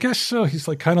influencer? I guess so. He's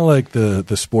kind of like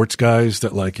the sports guys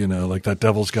that like that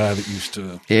Devils guy that used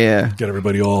to get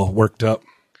everybody all worked up.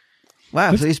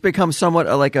 Wow, so he's become somewhat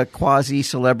like a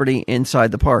quasi-celebrity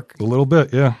inside the park. A little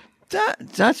bit, yeah.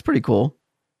 That's pretty cool.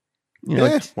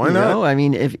 Why not? I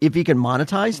mean, if he can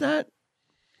monetize that,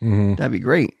 that'd be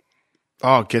great.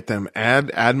 Oh, get them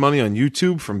ad money on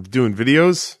YouTube from doing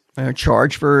videos.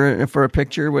 Charge for a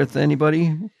picture with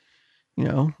anybody.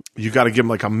 You got to give him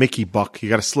like a Mickey buck. You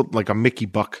got to slip like a Mickey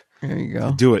buck. There you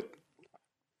go. Do it.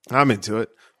 I'm into it.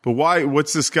 But why?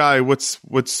 What's this guy? What's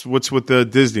with the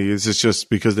Disney? Is this just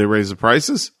because they raised the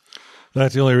prices?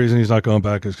 That's the only reason he's not going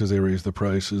back is because they raised the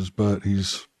prices. But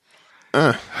he's.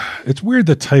 It's weird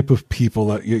the type of people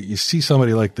that you see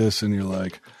somebody like this and you're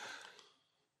like,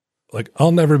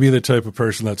 I'll never be the type of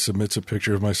person that submits a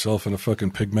picture of myself in a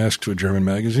fucking pig mask to a German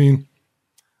magazine.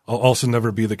 I'll also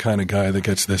never be the kind of guy that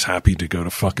gets this happy to go to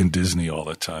fucking Disney all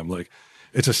the time.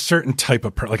 It's a certain type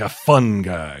of a fun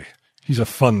guy. He's a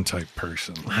fun type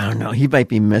person. I don't know. He might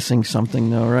be missing something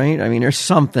though, right? I mean, there's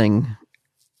something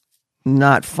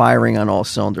not firing on all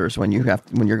cylinders when you're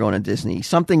going to Disney.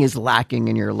 Something is lacking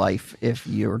in your life if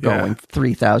you're going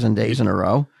 3,000 days in a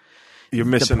row. You're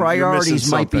missing. The priorities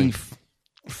might be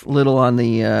little on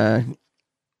the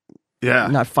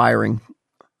not firing.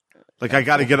 Like I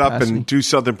got to get up and do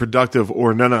something productive,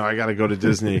 or no, I got to go to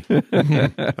Disney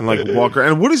and walk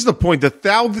around. And what is the point? The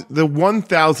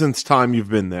 1,000th time you've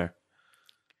been there,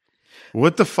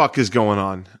 what the fuck is going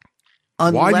on?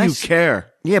 Why do you care?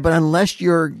 Yeah, but unless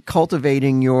you're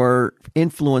cultivating your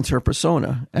influencer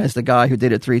persona as the guy who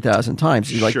did it 3,000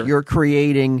 times, you're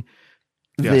creating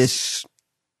this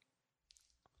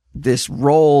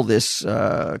role, this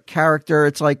character.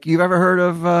 It's like, you've ever heard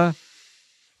of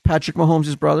Patrick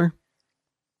Mahomes' brother?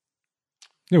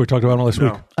 Yeah, we talked about him last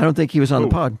week. I don't think he was on the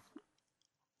pod.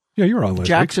 Yeah, you were on last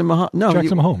Jackson week.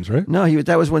 Jackson Mahomes, right? No,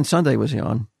 that was when Sunday was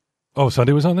on. Oh,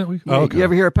 Sunday was on that week? Yeah, okay. You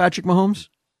ever hear of Patrick Mahomes?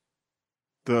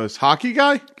 The hockey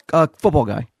guy? Football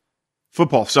guy.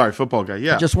 Football guy,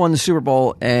 yeah. Just won the Super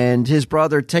Bowl, and his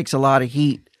brother takes a lot of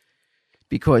heat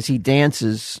because he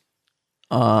dances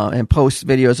and posts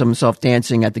videos of himself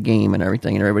dancing at the game and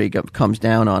everything, and everybody comes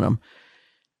down on him.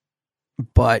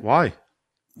 But why?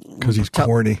 Because he's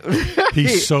corny.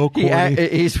 He's so corny.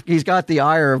 He's got the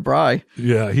ire of Bry.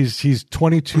 Yeah, he's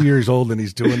 22 years old and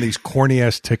he's doing these corny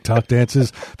ass TikTok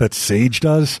dances that Sage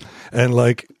does. And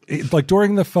like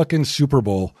during the fucking Super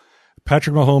Bowl,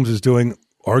 Patrick Mahomes is doing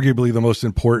arguably the most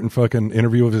important fucking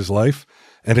interview of his life,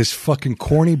 and his fucking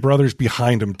corny brother's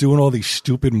behind him doing all these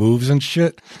stupid moves and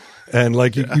shit. And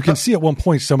like you can see at one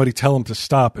point somebody tell him to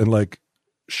stop and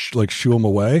shoo him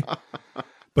away.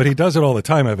 But he does it all the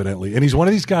time, evidently. And he's one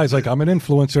of these guys, I'm an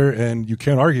influencer, and you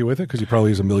can't argue with it because he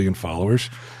probably has 1 million followers.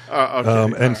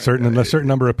 And a certain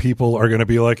number of people are going to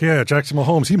be like, yeah, Jackson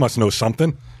Mahomes, he must know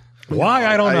something. Why?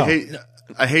 I don't know.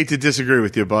 I hate to disagree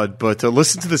with you, bud, but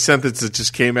listen to the sentence that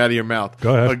just came out of your mouth.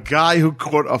 Go ahead. A guy who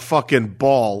caught a fucking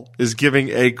ball is giving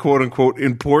a quote-unquote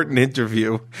important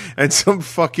interview, and some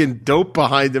fucking dope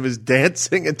behind him is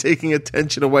dancing and taking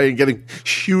attention away and getting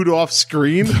shooed off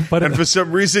screen. And for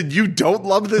some reason, you don't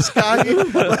love this guy?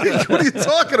 What are you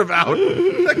talking about?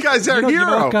 That guy's our hero. You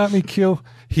know what got me, Q?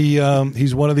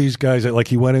 He's one of these guys that,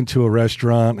 he went into a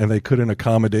restaurant and they couldn't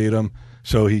accommodate him.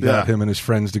 So he got him and his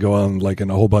friends to go on, and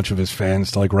a whole bunch of his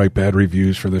fans to write bad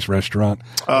reviews for this restaurant.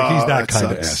 He's that kind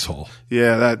of asshole.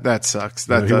 Yeah, that sucks.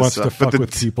 He wants to fuck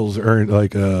with people's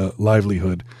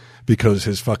livelihood because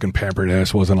his fucking pampered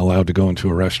ass wasn't allowed to go into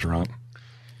a restaurant.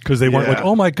 Because they weren't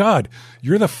oh my God,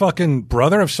 you're the fucking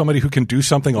brother of somebody who can do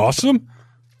something awesome?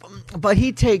 But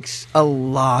he takes a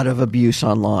lot of abuse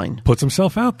online. Puts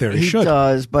himself out there. He should.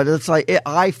 Does, but it's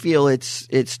I feel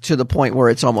it's to the point where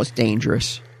it's almost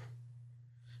dangerous.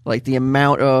 The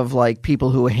amount of people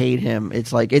who hate him,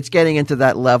 it's getting into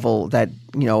that level that,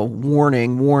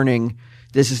 warning,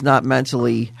 this is not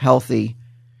mentally healthy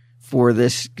for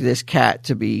this cat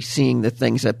to be seeing the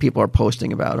things that people are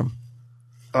posting about him.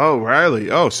 Oh, Riley.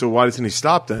 Oh, so why doesn't he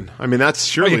stop then? I mean, that's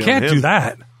surely you can't on him. do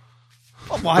that.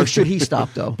 Why should he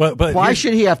stop though? But why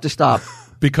should he have to stop?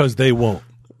 Because they won't.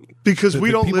 Because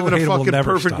we don't live in a fucking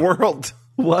perfect world.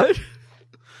 What?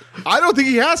 I don't think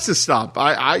he has to stop.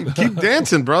 I keep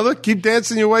dancing, brother. Keep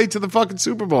dancing your way to the fucking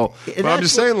Super Bowl. But I'm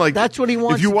just saying, like, that's what he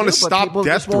wants. If you want to do, stop people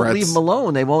death just won't threats, leave him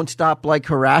alone. They won't stop like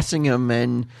harassing him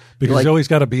and because he's always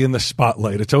got to be in the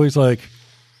spotlight. It's always like,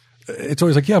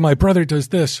 yeah, my brother does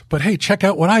this, but hey, check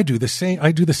out what I do.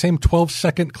 I do the same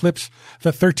 12-second clips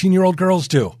that 13-year-old girls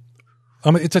do.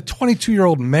 It's a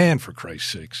 22-year-old man, for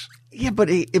Christ's sakes. Yeah, but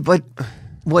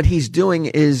what he's doing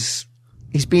is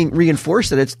he's being reinforced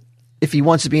that if he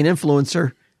wants to be an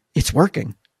influencer, it's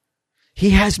working. He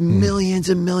has millions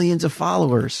and millions of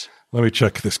followers. Let me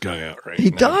check this guy out right now. He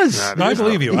does. No, I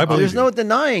believe you. There's no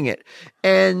denying it.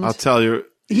 And I'll tell you.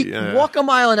 Walk a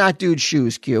mile in that dude's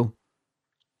shoes, Q.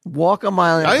 Walk a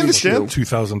mile in that dude's shoes. I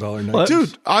understand. $2,000 night.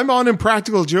 Dude, I'm on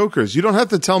Impractical Jokers. You don't have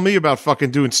to tell me about fucking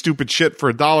doing stupid shit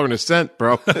for $1.01,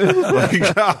 bro.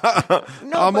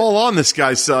 I'm all on this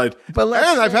guy's side. And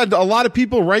I've had a lot of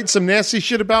people write some nasty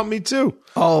shit about me too.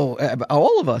 Oh,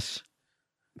 all of us.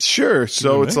 Sure.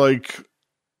 So it's like,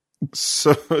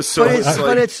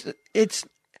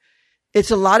 it's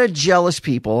a lot of jealous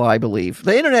people, I believe.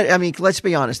 The internet, I mean, let's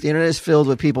be honest. The internet is filled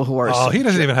with people who are. Oh, he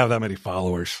doesn't even have that many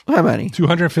followers. How many?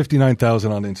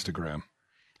 259,000 on Instagram.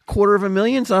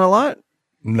 250,000's not a lot?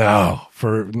 No.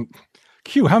 For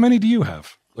Q, how many do you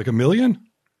have? Like 1 million?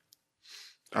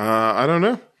 I don't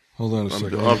know. Hold on a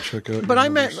second. I'll check out. But I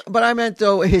meant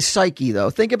though his psyche though.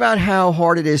 Think about how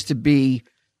hard it is to be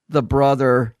the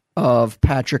brother of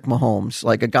Patrick Mahomes,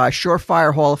 like a guy,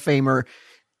 surefire Hall of Famer.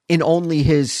 In only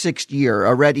his 6th year,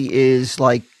 already is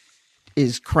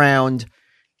crowned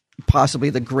possibly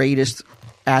the greatest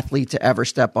athlete to ever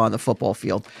step on the football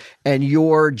field. And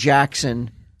you're Jackson,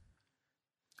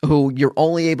 who you're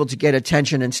only able to get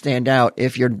attention and stand out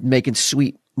if you're making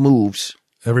sweet moves.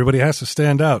 Everybody has to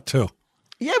stand out too.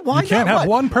 Yeah, why you can't not? have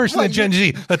one person in Gen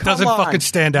Z that doesn't fucking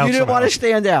stand out. You didn't want to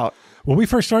stand out. When we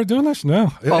first started doing this,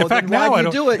 no. In fact, now I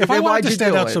don't. Do it? If I wanted to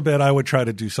stand out so bad, I would try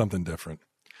to do something different.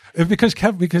 Because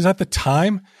at the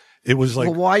time it was like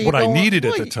what I needed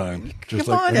at the time. Come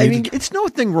on, I mean, it's no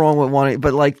thing wrong with wanting,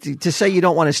 but like to say you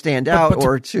don't want to stand out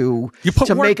or to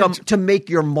make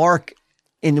your mark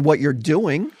in what you're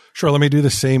doing. Sure, let me do the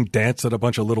same dance that a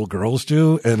bunch of little girls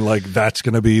do, and like that's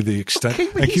going to be the extent.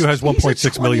 Okay, and Q has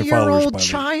 1.6 million followers. He's a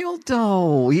child,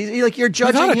 though. He's you're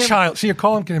judging him. He's not a child. See, you're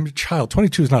calling him a child.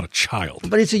 22 is not a child,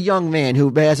 but it's a young man who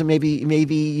has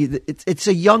maybe it's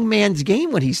a young man's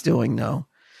game. What he's doing, though.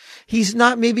 He's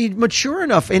not maybe mature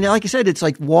enough. And like I said, it's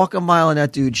like walk a mile in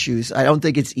that dude's shoes. I don't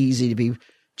think it's easy to be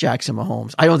Jackson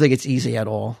Mahomes. I don't think it's easy at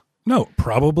all. No,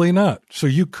 probably not. So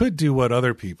you could do what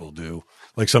other people do.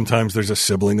 Like sometimes there's a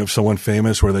sibling of someone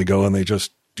famous where they go and they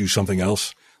just do something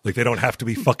else. Like they don't have to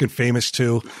be fucking famous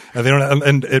too. And they don't,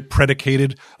 and it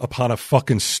predicated upon a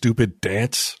fucking stupid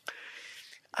dance.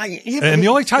 And the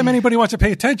only time anybody wants to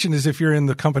pay attention is if you're in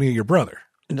the company of your brother.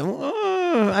 No,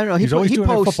 I don't know. He's always doing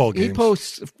football games. He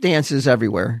posts dances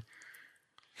everywhere.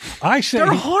 I say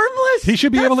they're harmless. He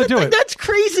should be able to do it. That's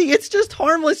crazy. It's just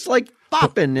harmless, like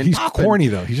bopping and he's popping. Corny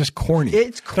though. He's just corny.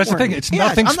 It's corny. That's the thing. It's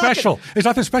nothing special. It's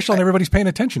nothing special, and everybody's paying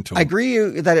attention to him. I agree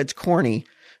that it's corny,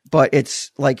 but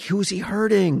it's like who's he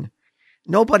hurting?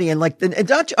 Nobody. And like,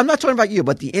 I'm not talking about you,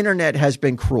 but the internet has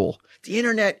been cruel. The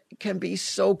internet can be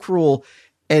so cruel,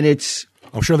 and it's.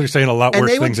 I'm sure they're saying a lot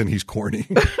worse things than he's corny.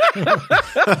 I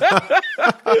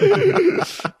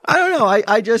don't know.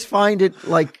 I just find it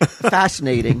like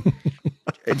fascinating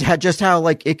just how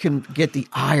like it can get the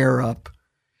ire up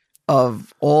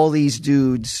of all these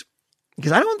dudes.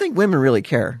 Because I don't think women really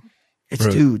care. It's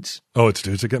dudes. Oh, it's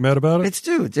dudes that get mad about it? It's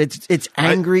dudes. It's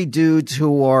angry dudes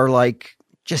who are like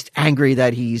just angry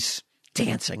that he's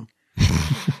dancing.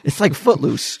 It's like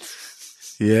Footloose.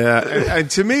 Yeah, and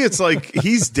to me, it's like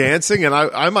he's dancing, and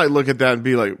I might look at that and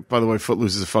be like, by the way,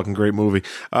 Footloose is a fucking great movie.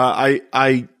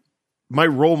 I might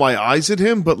roll my eyes at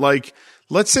him, but like,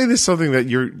 let's say there's something that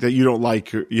you don't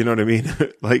like, you know what I mean?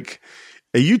 Like,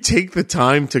 you take the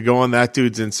time to go on that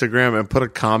dude's Instagram and put a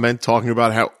comment talking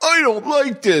about how I don't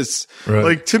like this. Right.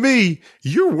 Like, to me,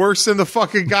 you're worse than the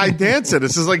fucking guy dancing.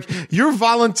 This is like you're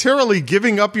voluntarily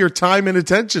giving up your time and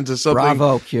attention to something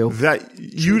Bravo, Q. that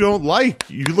you don't like.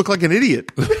 You look like an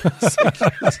idiot.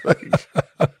 It's like,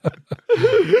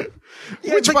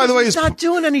 yeah, which, by the way, is not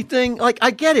doing anything. Like,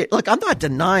 I get it. Like, I'm not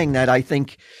denying that. I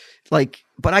think, like,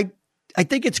 but I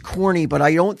think it's corny, but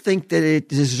I don't think that it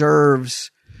deserves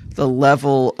the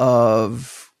level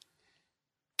of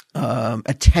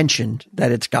attention that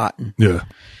it's gotten. Yeah.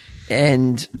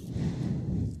 And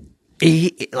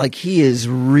he is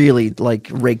really like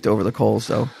raked over the coals,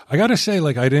 though. I got to say,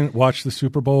 like, I didn't watch the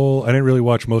Super Bowl. I didn't really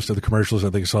watch most of the commercials. I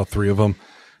think I saw 3 of them.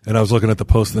 And I was looking at the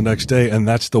post the next day, and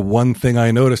that's the one thing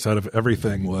I noticed out of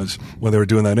everything was when they were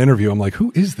doing that interview, I'm like,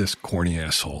 who is this corny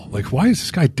asshole? Like, why is this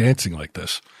guy dancing like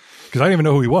this? Because I didn't even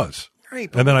know who he was. Right.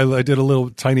 And then I did a little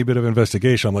tiny bit of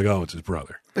investigation. I'm like, oh, it's his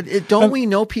brother. But don't we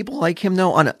know people like him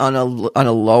though on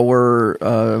a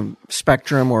lower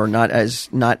spectrum, or not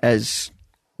as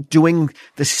doing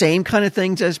the same kind of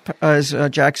things as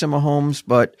Jackson Mahomes,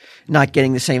 but not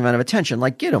getting the same amount of attention?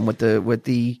 Like get him with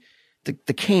the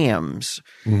cams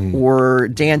or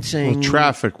dancing. Well,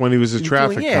 traffic when he was a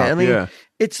traffic cop. I mean,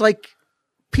 it's like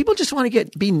people just want to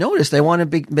be noticed. They want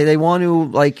to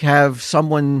like have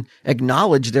someone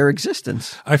acknowledge their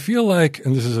existence. I feel like,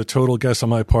 and this is a total guess on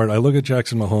my part, I look at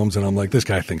Jackson Mahomes and I'm like, this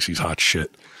guy thinks he's hot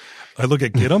shit. I look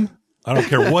at Get Him. I don't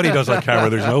care what he does on camera.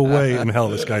 There's no way in hell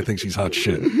this guy thinks he's hot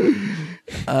shit.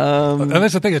 And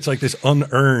that's the thing. It's like this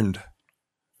unearned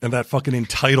and that fucking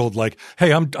entitled, like,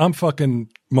 hey, I'm fucking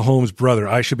Mahomes' brother.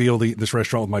 I should be able to eat in this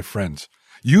restaurant with my friends.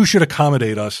 You should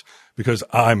accommodate us because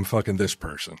I'm fucking this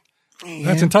person. Yeah.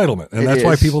 That's entitlement. And that's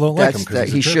why people don't like him.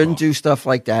 Because he shouldn't do stuff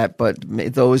like that, but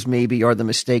those maybe are the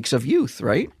mistakes of youth,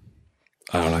 right?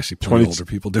 I don't know. I see plenty of older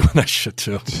people doing that shit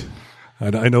too.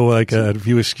 I know, like at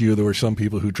View Askew, there were some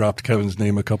people who dropped Kevin's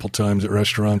name a couple times at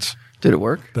restaurants. Did it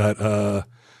work? No,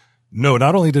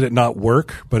 not only did it not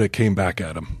work, but it came back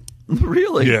at him.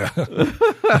 Really? Yeah.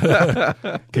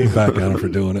 Came back at him for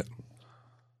doing it.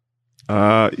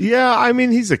 Yeah, I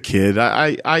mean, he's a kid.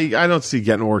 I don't see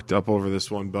getting worked up over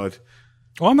this one, but.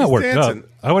 Well, I'm not worked up.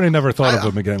 I would have never thought of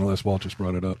him again unless Walt just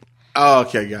brought it up. Oh,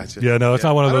 okay, gotcha. Yeah, no, it's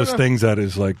not one of those things that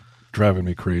is like driving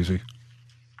me crazy.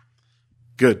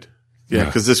 Good. Yeah,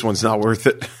 because this one's not worth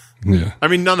it. Yeah. I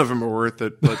mean, none of them are worth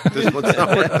it, but this one's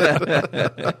not worth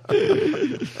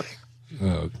it.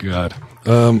 Oh, God.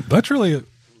 That's really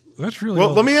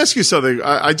well, let me ask you something.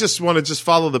 I just want to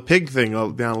follow the pig thing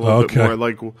down a little bit more.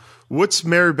 Like, what's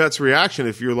Mary Beth's reaction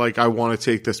if you're like, I want to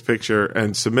take this picture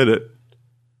and submit it?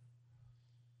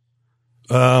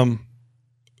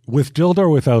 With dildo or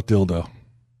without dildo?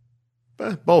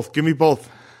 Both. Give me both.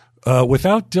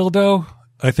 Without dildo,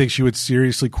 I think she would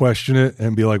seriously question it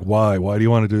and be like, why? Why do you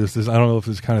want to do this? I don't know if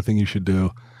this is the kind of thing you should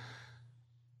do.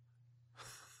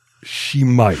 She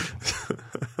might.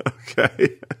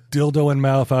 Okay. Dildo in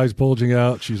mouth, eyes bulging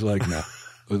out. She's like, no.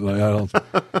 Like, I don't.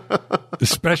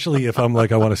 Especially if I'm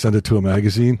like, I want to send it to a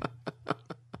magazine.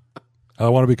 I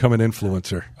want to become an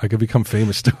influencer. I could become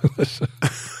famous doing this.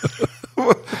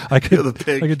 I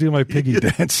could do my piggy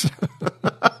dance.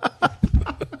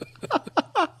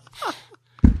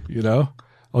 You know?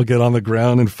 I'll get on the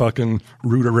ground and fucking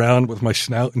root around with my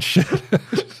snout and shit.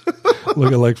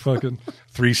 Looking like fucking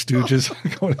Three Stooges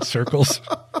going in circles.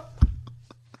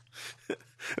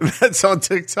 That's on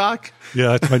TikTok?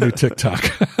 Yeah, that's my new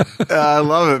TikTok. I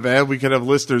love it, man. We could have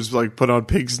listeners like put on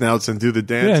pig snouts and do the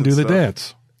dance. Yeah, and do the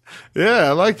dance. Yeah,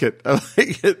 I like it. I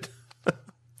like it.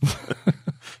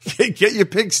 Get your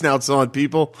pig snouts on,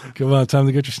 people. Come on, time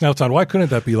to get your snouts on. Why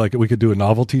couldn't that be like we could do a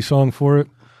novelty song for it?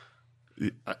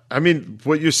 I mean,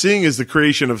 what you're seeing is the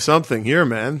creation of something here,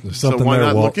 man. There's something so why there,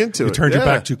 not Walt. look into it? You turned your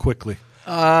back too quickly.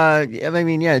 I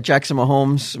mean, yeah, Jackson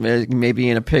Mahomes, maybe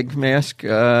in a pig mask.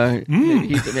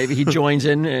 Maybe he joins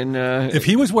in. And if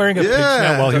he was wearing a pig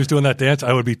snout while he was doing that dance,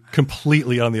 I would be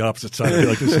completely on the opposite side. I'd be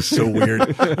like, this is so weird.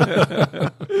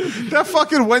 That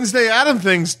fucking Wednesday Adam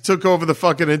things took over the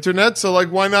fucking internet. So, like,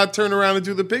 why not turn around and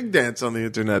do the pig dance on the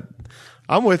internet?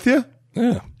 I'm with you.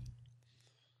 Yeah.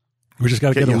 We just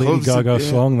got to get a Lady Gaga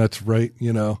song that's right,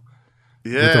 you know,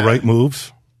 with the right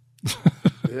moves.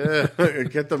 Yeah,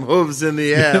 get them hooves in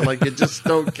the air like you just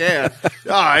don't care.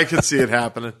 Oh, I can see it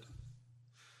happening.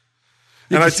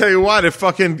 And I tell you what, if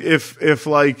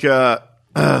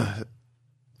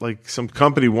some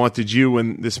company wanted you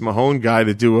and this Mahone guy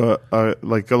to do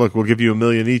look, we'll give you $1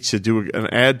 million each to do an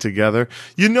ad together.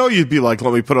 You know, you'd be like,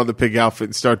 let me put on the pig outfit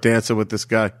and start dancing with this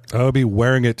guy. I would be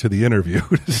wearing it to the interview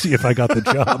to see if I got the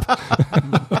job.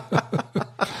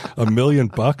 $1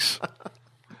 million?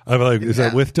 I'm like, is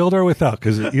that with dildo or without?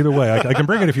 Because either way, I can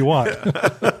bring it if you want.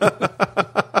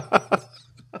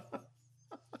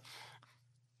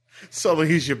 So like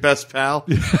he's your best pal.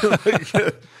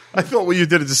 I thought what you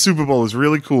did at the Super Bowl was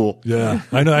really cool. Yeah,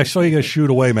 I know. I saw you get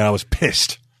shoot away, man. I was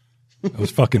pissed. I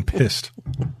was fucking pissed.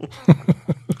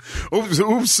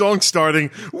 Oops, song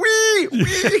starting. Wee,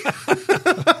 wee.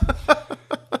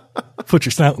 Put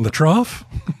your snout in the trough.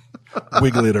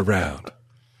 Wiggle it around.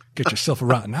 Get yourself a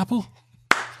rotten apple.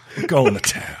 Going to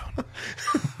town.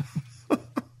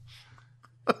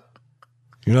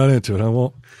 You're not into it, huh?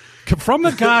 Well, from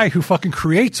the guy who fucking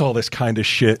creates all this kind of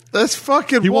shit. That's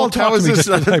fucking he won't Walt. talk to me just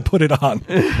because I put it on.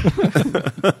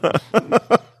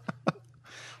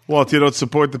 Walt, you don't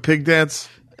support the pig dance?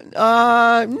 No.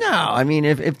 I mean,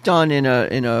 if done in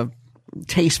a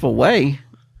tasteful way,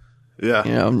 Yeah.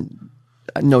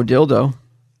 No dildo.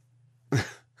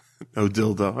 No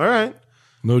dildo. All right.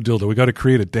 No dildo. We got to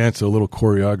create a dance, a little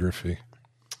choreography.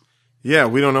 Yeah,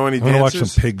 we don't know any I'm going to watch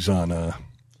dancers. some pigs on,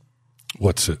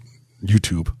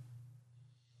 YouTube.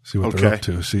 See what they're up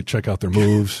to. Check out their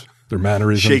moves, their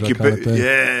mannerisms, Shake that your kind of thing.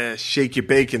 yeah, shake your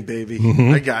bacon, baby.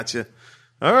 I got you.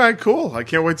 All right, cool. I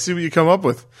can't wait to see what you come up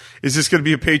with. Is this going to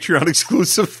be a Patreon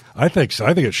exclusive? I think so.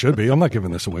 I think it should be. I'm not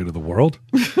giving this away to the world.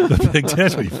 The pig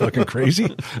dance? Are you fucking crazy?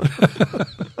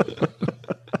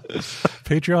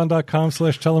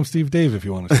 Patreon.com/tellhimstevedave if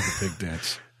you want to see the pig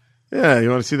dance. Yeah, you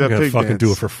want to see that You're pig fucking dance?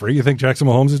 do it for free. You think Jackson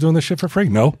Mahomes is doing this shit for free?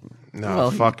 No. No,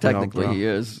 Well, fuck technically no, bro. he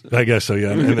is. I guess so,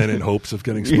 yeah. And then in hopes of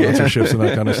getting sponsorships and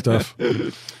that kind of stuff.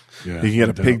 Yeah, You can get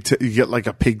a pig. You get like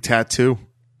a pig tattoo.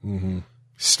 Mm-hmm.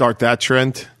 Start that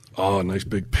trend. Oh, a nice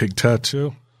big pig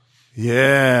tattoo.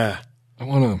 Yeah. I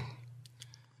want to.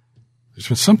 There's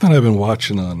been something I've been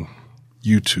watching on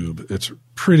YouTube. It's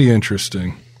pretty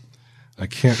interesting. I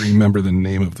can't remember the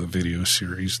name of the video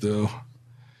series, though.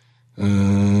 Let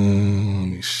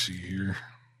me see here.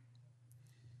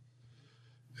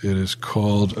 It is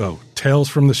called, Tales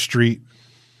from the Street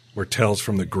or Tales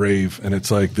from the Grave. And it's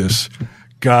like this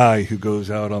guy who goes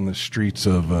out on the streets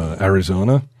of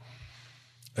Arizona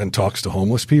and talks to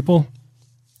homeless people.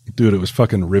 Dude, it was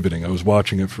fucking riveting. I was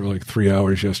watching it for like 3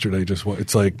 hours yesterday.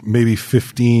 It's like maybe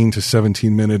 15 to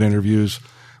 17 minute interviews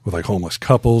with like homeless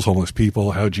couples, homeless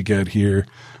people. How'd you get here?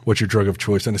 What's your drug of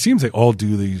choice? And it seems they all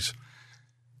do these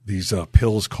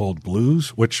pills called blues,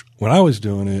 which when I was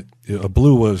doing it, a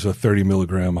blue was a 30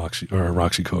 milligram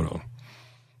oxycodone.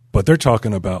 But they're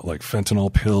talking about like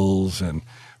fentanyl pills and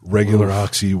regular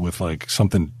oxy with like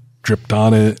something dripped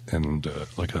on it and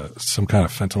like some kind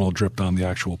of fentanyl dripped on the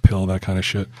actual pill, that kind of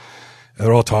shit. And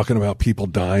they're all talking about people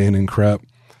dying and crap.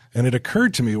 And it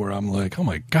occurred to me where I'm like, oh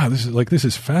my God, this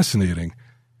is fascinating.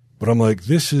 But I'm like,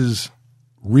 this is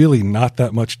really not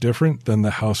that much different than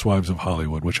the Housewives of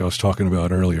Hollywood, which I was talking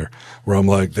about earlier, where I'm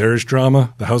like, there's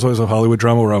drama, the Housewives of Hollywood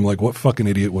drama, where I'm like, what fucking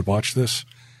idiot would watch this?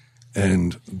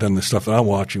 And then the stuff that I'm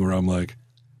watching where I'm like,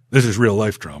 this is real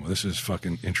life drama. This is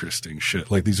fucking interesting shit.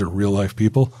 Like, these are real life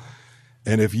people.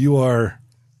 And if you are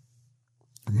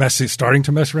starting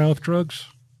to mess around with drugs,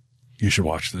 you should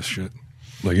watch this shit.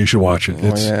 Like, you should watch it.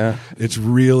 It's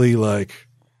really like,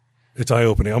 it's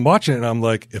eye-opening. I'm watching it and I'm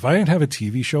like, if I didn't have a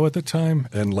TV show at the time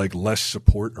and like less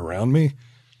support around me,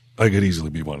 I could easily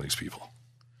be one of these people.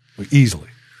 Like, easily.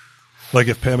 Like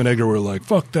if Pam and Edgar were like,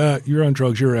 fuck that, you're on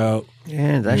drugs, you're out.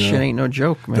 Yeah, that shit ain't no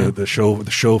joke, man. The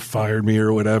show fired me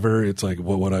or whatever. It's like,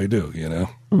 what would I do, you know?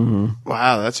 Mm-hmm.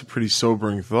 Wow, that's a pretty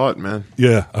sobering thought, man.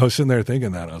 Yeah, I was sitting there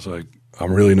thinking that. I was like,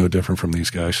 I'm really no different from these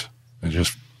guys. And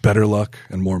just better luck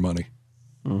and more money,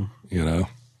 you know?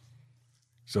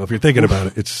 So if you're thinking about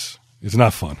it, it's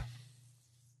not fun.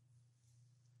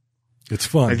 It's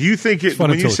fun. And do you think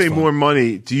when you say more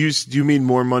money, do you mean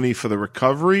more money for the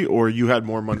recovery, or you had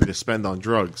more money to spend on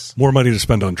drugs? More money to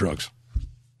spend on drugs.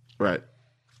 Right.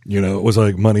 You know, it was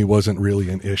like money wasn't really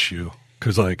an issue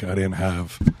because like I didn't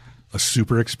have a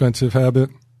super expensive habit,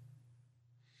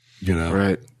 you know?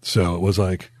 Right. So it was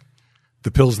like the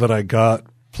pills that I got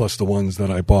plus the ones that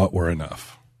I bought were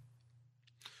enough.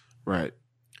 Right.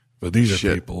 But these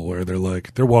are people where they're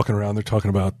like, they're walking around, they're talking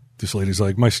about, this lady's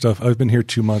like, my stuff, I've been here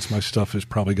 2 months, my stuff has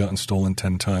probably gotten stolen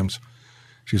 10 times.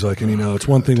 She's like, and you know, it's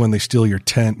one thing when they steal your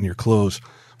tent and your clothes,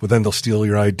 but then they'll steal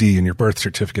your ID and your birth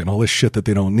certificate and all this shit that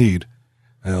they don't need.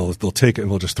 And they'll take it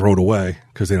and they'll just throw it away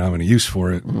because they don't have any use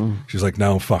for it. She's like,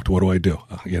 now I'm fucked. What do I do?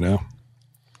 You know?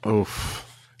 Oof.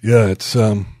 Yeah, it's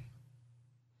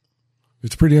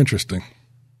pretty interesting.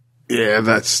 Yeah,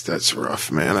 that's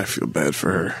rough, man. I feel bad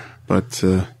for her. But,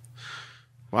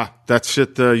 wow, that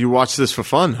shit, you watch this for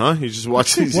fun, huh? You just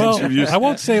watch these interviews? I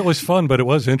won't say it was fun, but it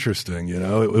was interesting, you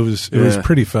know? It was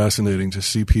pretty fascinating to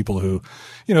see people who,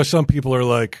 you know, some people are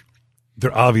like,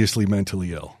 they're obviously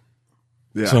mentally ill.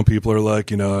 Yeah. Some people are like,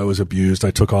 you know, I was abused.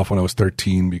 I took off when I was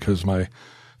 13 because my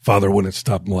father wouldn't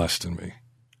stop molesting me.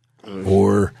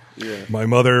 Or my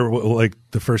mother, like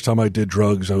the first time I did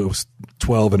drugs, I was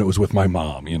 12 and it was with my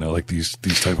mom, you know, like these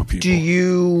type of people.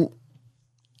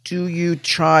 Do you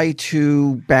try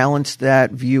to balance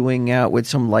that viewing out with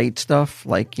some light stuff?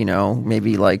 Like, you know,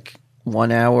 maybe like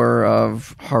 1 hour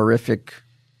of horrific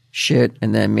shit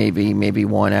and then maybe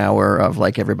 1 hour of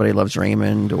like Everybody Loves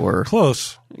Raymond or...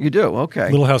 Close. You do?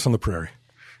 Okay. Little House on the Prairie.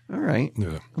 All right.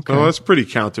 Yeah. Okay. Oh, that's pretty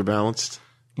counterbalanced.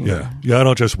 Yeah. I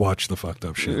don't just watch the fucked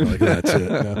up shit. Like, that's it.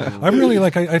 No. I really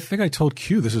I think I told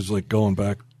Q, this is like going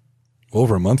back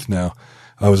over a month now.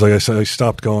 I was like, I said, I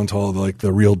stopped going to all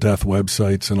the real death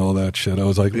websites and all that shit. I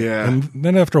was like, Yeah. And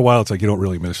then after a while, it's like you don't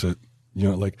really miss it. You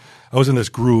know, like I was in this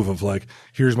groove of like,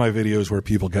 here's my videos where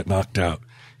people get knocked out.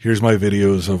 Here's my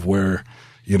videos of where,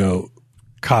 you know,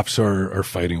 cops are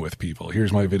fighting with people.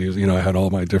 Here's my videos. You know, I had all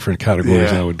my different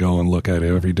categories I would go and look at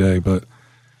every day. But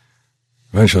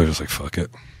eventually I was like, fuck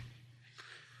it.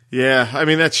 Yeah, I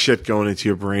mean, that's shit going into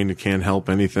your brain. You can't help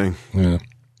anything. Yeah.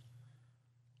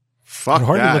 Fuck It's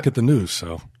hard that. to look at the news,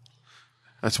 so.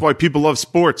 That's why people love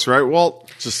sports, right,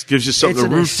 Walt? Just gives you something It's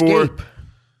to an root for. escape.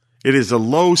 It is a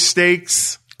low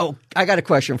stakes. Oh, I got a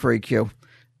question for you, Q.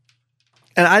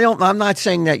 And I'm not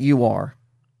saying that you are,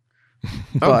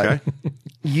 but Okay.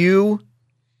 you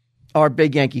are a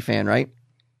big Yankee fan, right?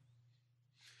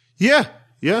 Yeah.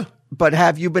 But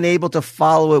have you been able to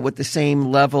follow it with the same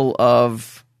level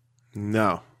of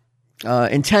No.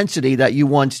 intensity that you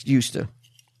once used to?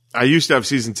 I used to have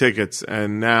season tickets,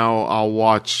 and now I'll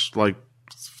watch like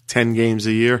 10 games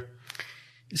a year.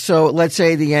 So let's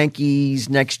say the Yankees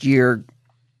next year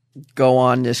go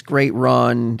on this great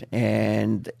run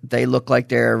and they look like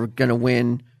they're going to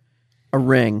win a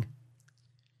ring.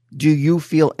 Do you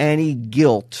feel any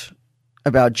guilt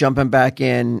about jumping back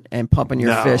in and pumping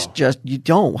your No. fist? Just you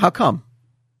don't. How come?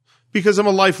 Because I'm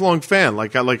a lifelong fan.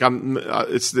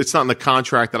 It's not in the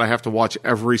contract that I have to watch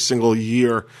every single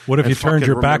year. What if and you turned fucking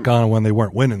your back remember- on when they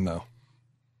weren't winning, though?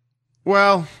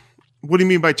 Well, what do you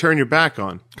mean by turn your back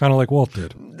on? Kind of like Walt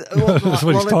did. That's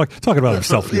what he's talking about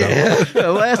himself. You know?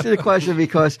 I'll ask you the question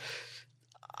because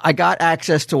I got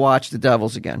access to watch the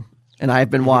Devils again, and I've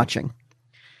been watching,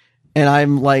 and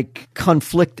I'm like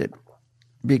conflicted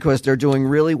because they're doing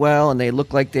really well, and they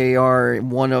look like they are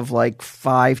one of like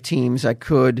 5 teams that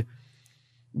could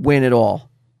win it all.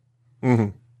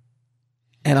 Mm-hmm.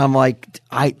 And I'm like,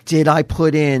 did I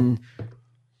put in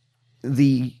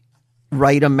the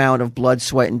right amount of blood,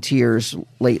 sweat, and tears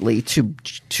lately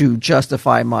to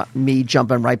justify me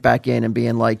jumping right back in and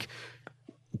being like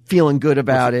feeling good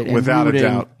about it and Without rooting. a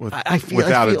doubt. I feel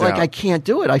Without a like doubt. I can't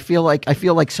do it. I feel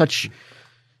like such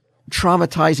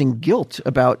traumatizing guilt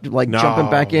about like No. jumping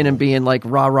back in and being like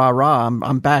rah rah rah.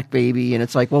 I'm back, baby. And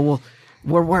it's like, well,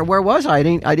 where was I?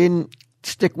 I didn't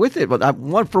stick with it.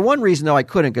 But for one reason though, I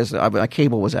couldn't because my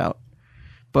cable was out.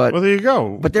 But Well, there you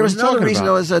go. but there What was are you another talking reason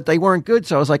about? though is that they weren't good.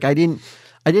 So I was like, I didn't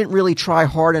really try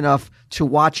hard enough to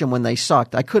watch them when they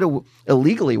sucked. I could have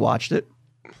illegally watched it.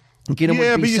 Gideon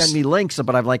Yeah, would but you send me links,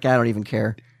 but I'm like, I don't even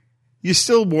care. You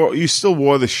still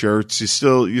wore the shirts. You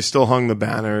still hung the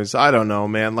banners. I don't know,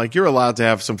 man. Like, you're allowed to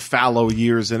have some fallow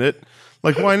years in it.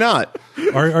 Like, why not?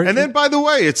 And then, by the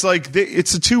way, it's like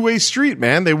it's a two-way street,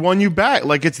 man. They won you back.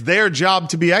 Like, it's their job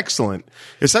to be excellent.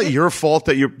 It's not your fault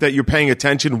that you're paying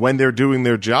attention when they're doing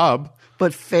their job.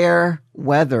 But fair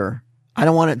weather. I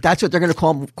don't want to. That's what they're going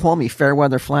to call me, fair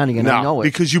weather Flanagan. I know it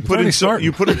because you put in so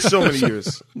many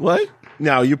years. What?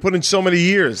 No, you put in so many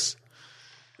years.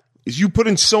 You put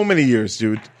in so many years,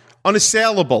 dude.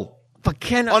 Unassailable. But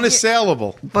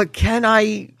Unassailable. But can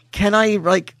I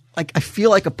like I feel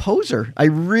like a poser. I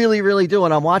really, really do.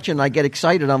 And I'm watching and I get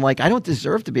excited. I'm like, I don't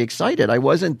deserve to be excited. I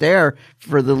wasn't there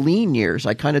for the lean years.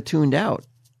 I kind of tuned out.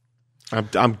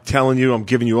 I'm telling you, I'm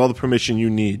giving you all the permission you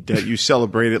need that you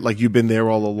celebrate it like you've been there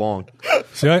all along.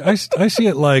 See, I see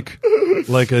it like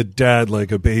a dad,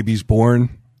 like a baby's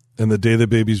born, and the day the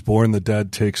baby's born, the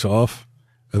dad takes off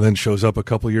and then shows up a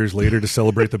couple years later to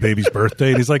celebrate the baby's birthday.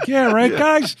 And he's like, yeah, right,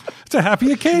 guys, it's a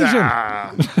happy occasion.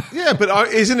 Yeah, but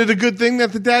isn't it a good thing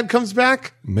that the dad comes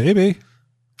back? Maybe.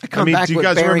 I come mean, back do you with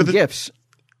guys bearing remember the- gifts.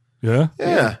 Yeah.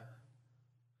 Yeah.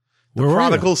 Where were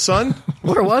Prodigal son?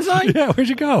 Where was I? Yeah, where'd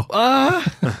you go?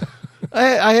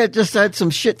 I had just had some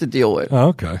shit to deal with. Oh,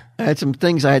 okay. I had some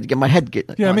things I had to get my head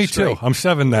Yeah, on me straight. too. I'm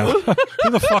 7 now. Who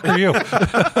the fuck are you?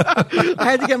 I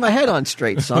had to get my head on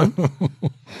straight, son.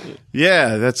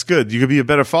 Yeah, that's good. You could be a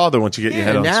better father once you get your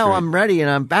head on now straight. I'm ready and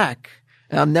I'm back.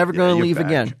 And I'm never going to you're leave back.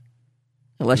 again.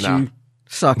 Unless Nah. you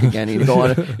suck again. You go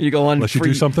on. Unless you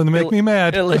do something to make me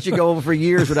mad. It'll let you go for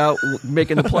years without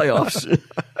making the playoffs.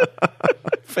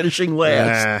 Finishing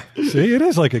last. See, it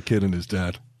is like a kid and his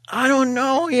dad. I don't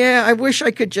know. Yeah, I wish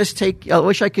I could just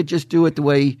do it the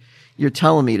way you're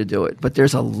telling me to do it. But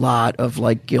there's a lot of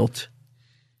like guilt.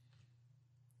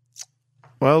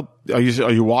 Well, are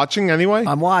you watching anyway?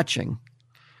 I'm watching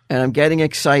and I'm getting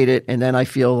excited. And then I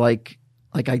feel like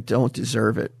I don't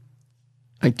deserve it.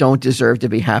 I don't deserve to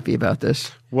be happy about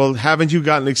this. Well, haven't you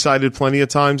gotten excited plenty of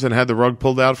times and had the rug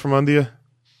pulled out from under you?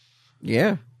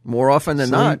 Yeah, more often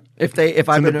than not. If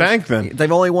I've in the been bank, then.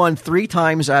 they've only won 3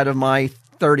 times out of my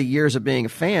 30 years of being a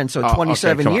fan. So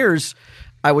 27 come on. years,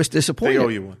 I was They disappointed. owe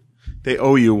you one. They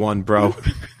owe you one, bro.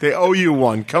 They owe you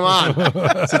one. Come on.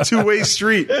 It's a two-way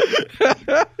street.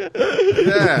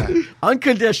 Yeah.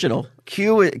 Unconditional.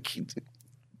 Q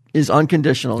is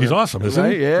unconditional. He's awesome, isn't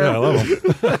right? he? Yeah. I love him.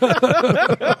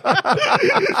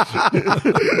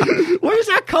 Where does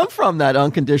that come from, that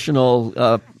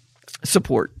unconditional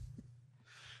support?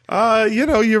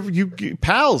 You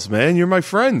pals, man. You're my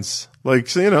friends. Like,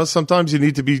 so, sometimes you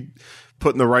need to be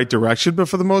put in the right direction, but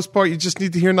for the most part, you just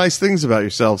need to hear nice things about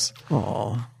yourselves.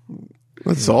 Oh,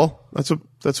 that's all. That's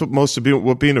what most of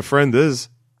what being a friend is.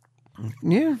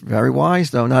 Yeah, very wise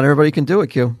though. Not everybody can do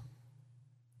it, Q.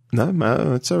 No,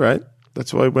 man, it's all right.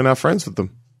 That's why we're not friends with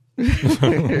them.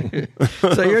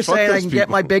 So you're saying I can get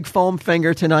my big foam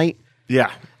finger tonight?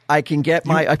 Yeah. I can get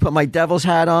I put my devil's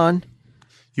hat on.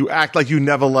 You act like you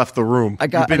never left the room. You've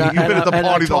been at the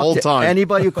party the whole time.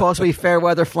 Anybody who calls me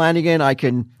Fairweather Flanagan, I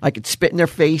can spit in their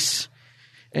face,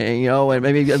 and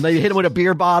maybe hit them with a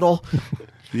beer bottle.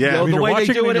 Yeah, the way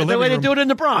they do it in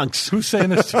the Bronx. Who's saying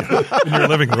this to you in your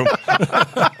living room?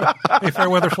 Hey,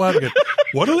 Fairweather Flanagan.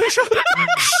 What, Alicia?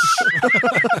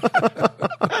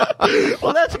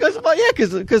 Well, that's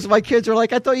because my kids are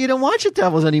like, I thought you didn't watch the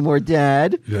Devils anymore,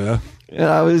 Dad. Yeah. And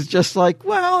I was just like,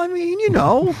 well, I mean,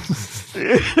 I'm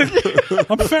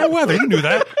Fairweather. You knew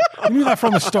that. You knew that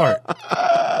from the start.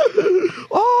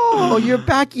 Oh, you're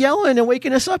back yelling and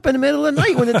waking us up in the middle of the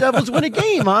night when the Devils win a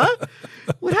game, huh?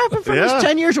 What happened for those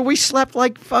 10 years where we slept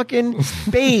like fucking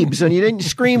babes and you didn't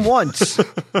scream once?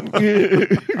 They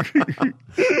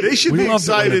should be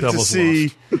excited to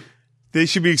see. They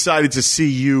should be excited to see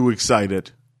you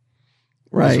excited.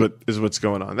 Right. Is what's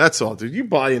going on. That's all, dude. You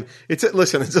buy in. It's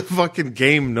a fucking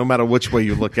game no matter which way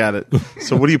you look at it.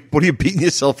 So what are you beating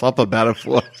yourself up about it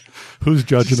for? Who's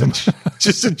judging them?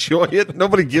 Just enjoy it.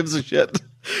 Nobody gives a shit.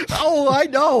 Oh, I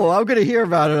know. I'm going to hear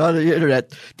about it on the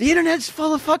internet. The internet's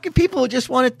full of fucking people who just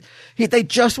they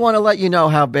just want to let you know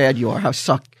how bad you are, how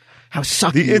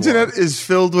sucky The internet is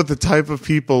filled with the type of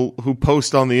people who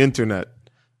post on the internet.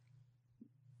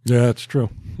 Yeah, it's true.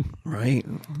 Right.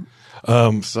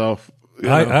 So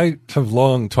I have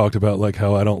long talked about like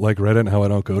how I don't like Reddit and how I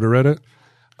don't go to Reddit.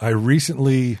 I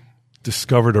recently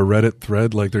discovered a Reddit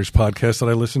thread. Like there's podcasts that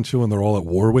I listen to and they're all at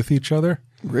war with each other.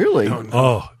 Really?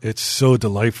 Oh, it's so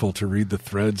delightful to read the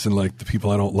threads and like the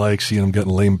people I don't like, seeing them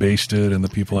getting lame-basted and the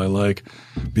people I like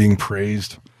being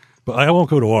praised. But I won't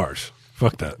go to ours.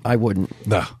 Fuck that. I wouldn't.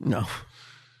 No.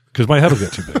 Because my head will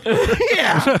get too big.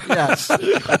 Yeah. Yes.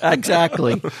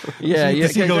 Exactly. Yeah.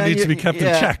 This ego needs to be kept in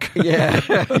check. Yeah.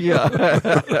 Yeah.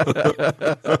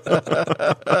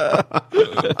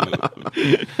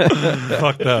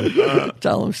 Fuck them.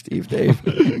 Tell him, Steve Dave.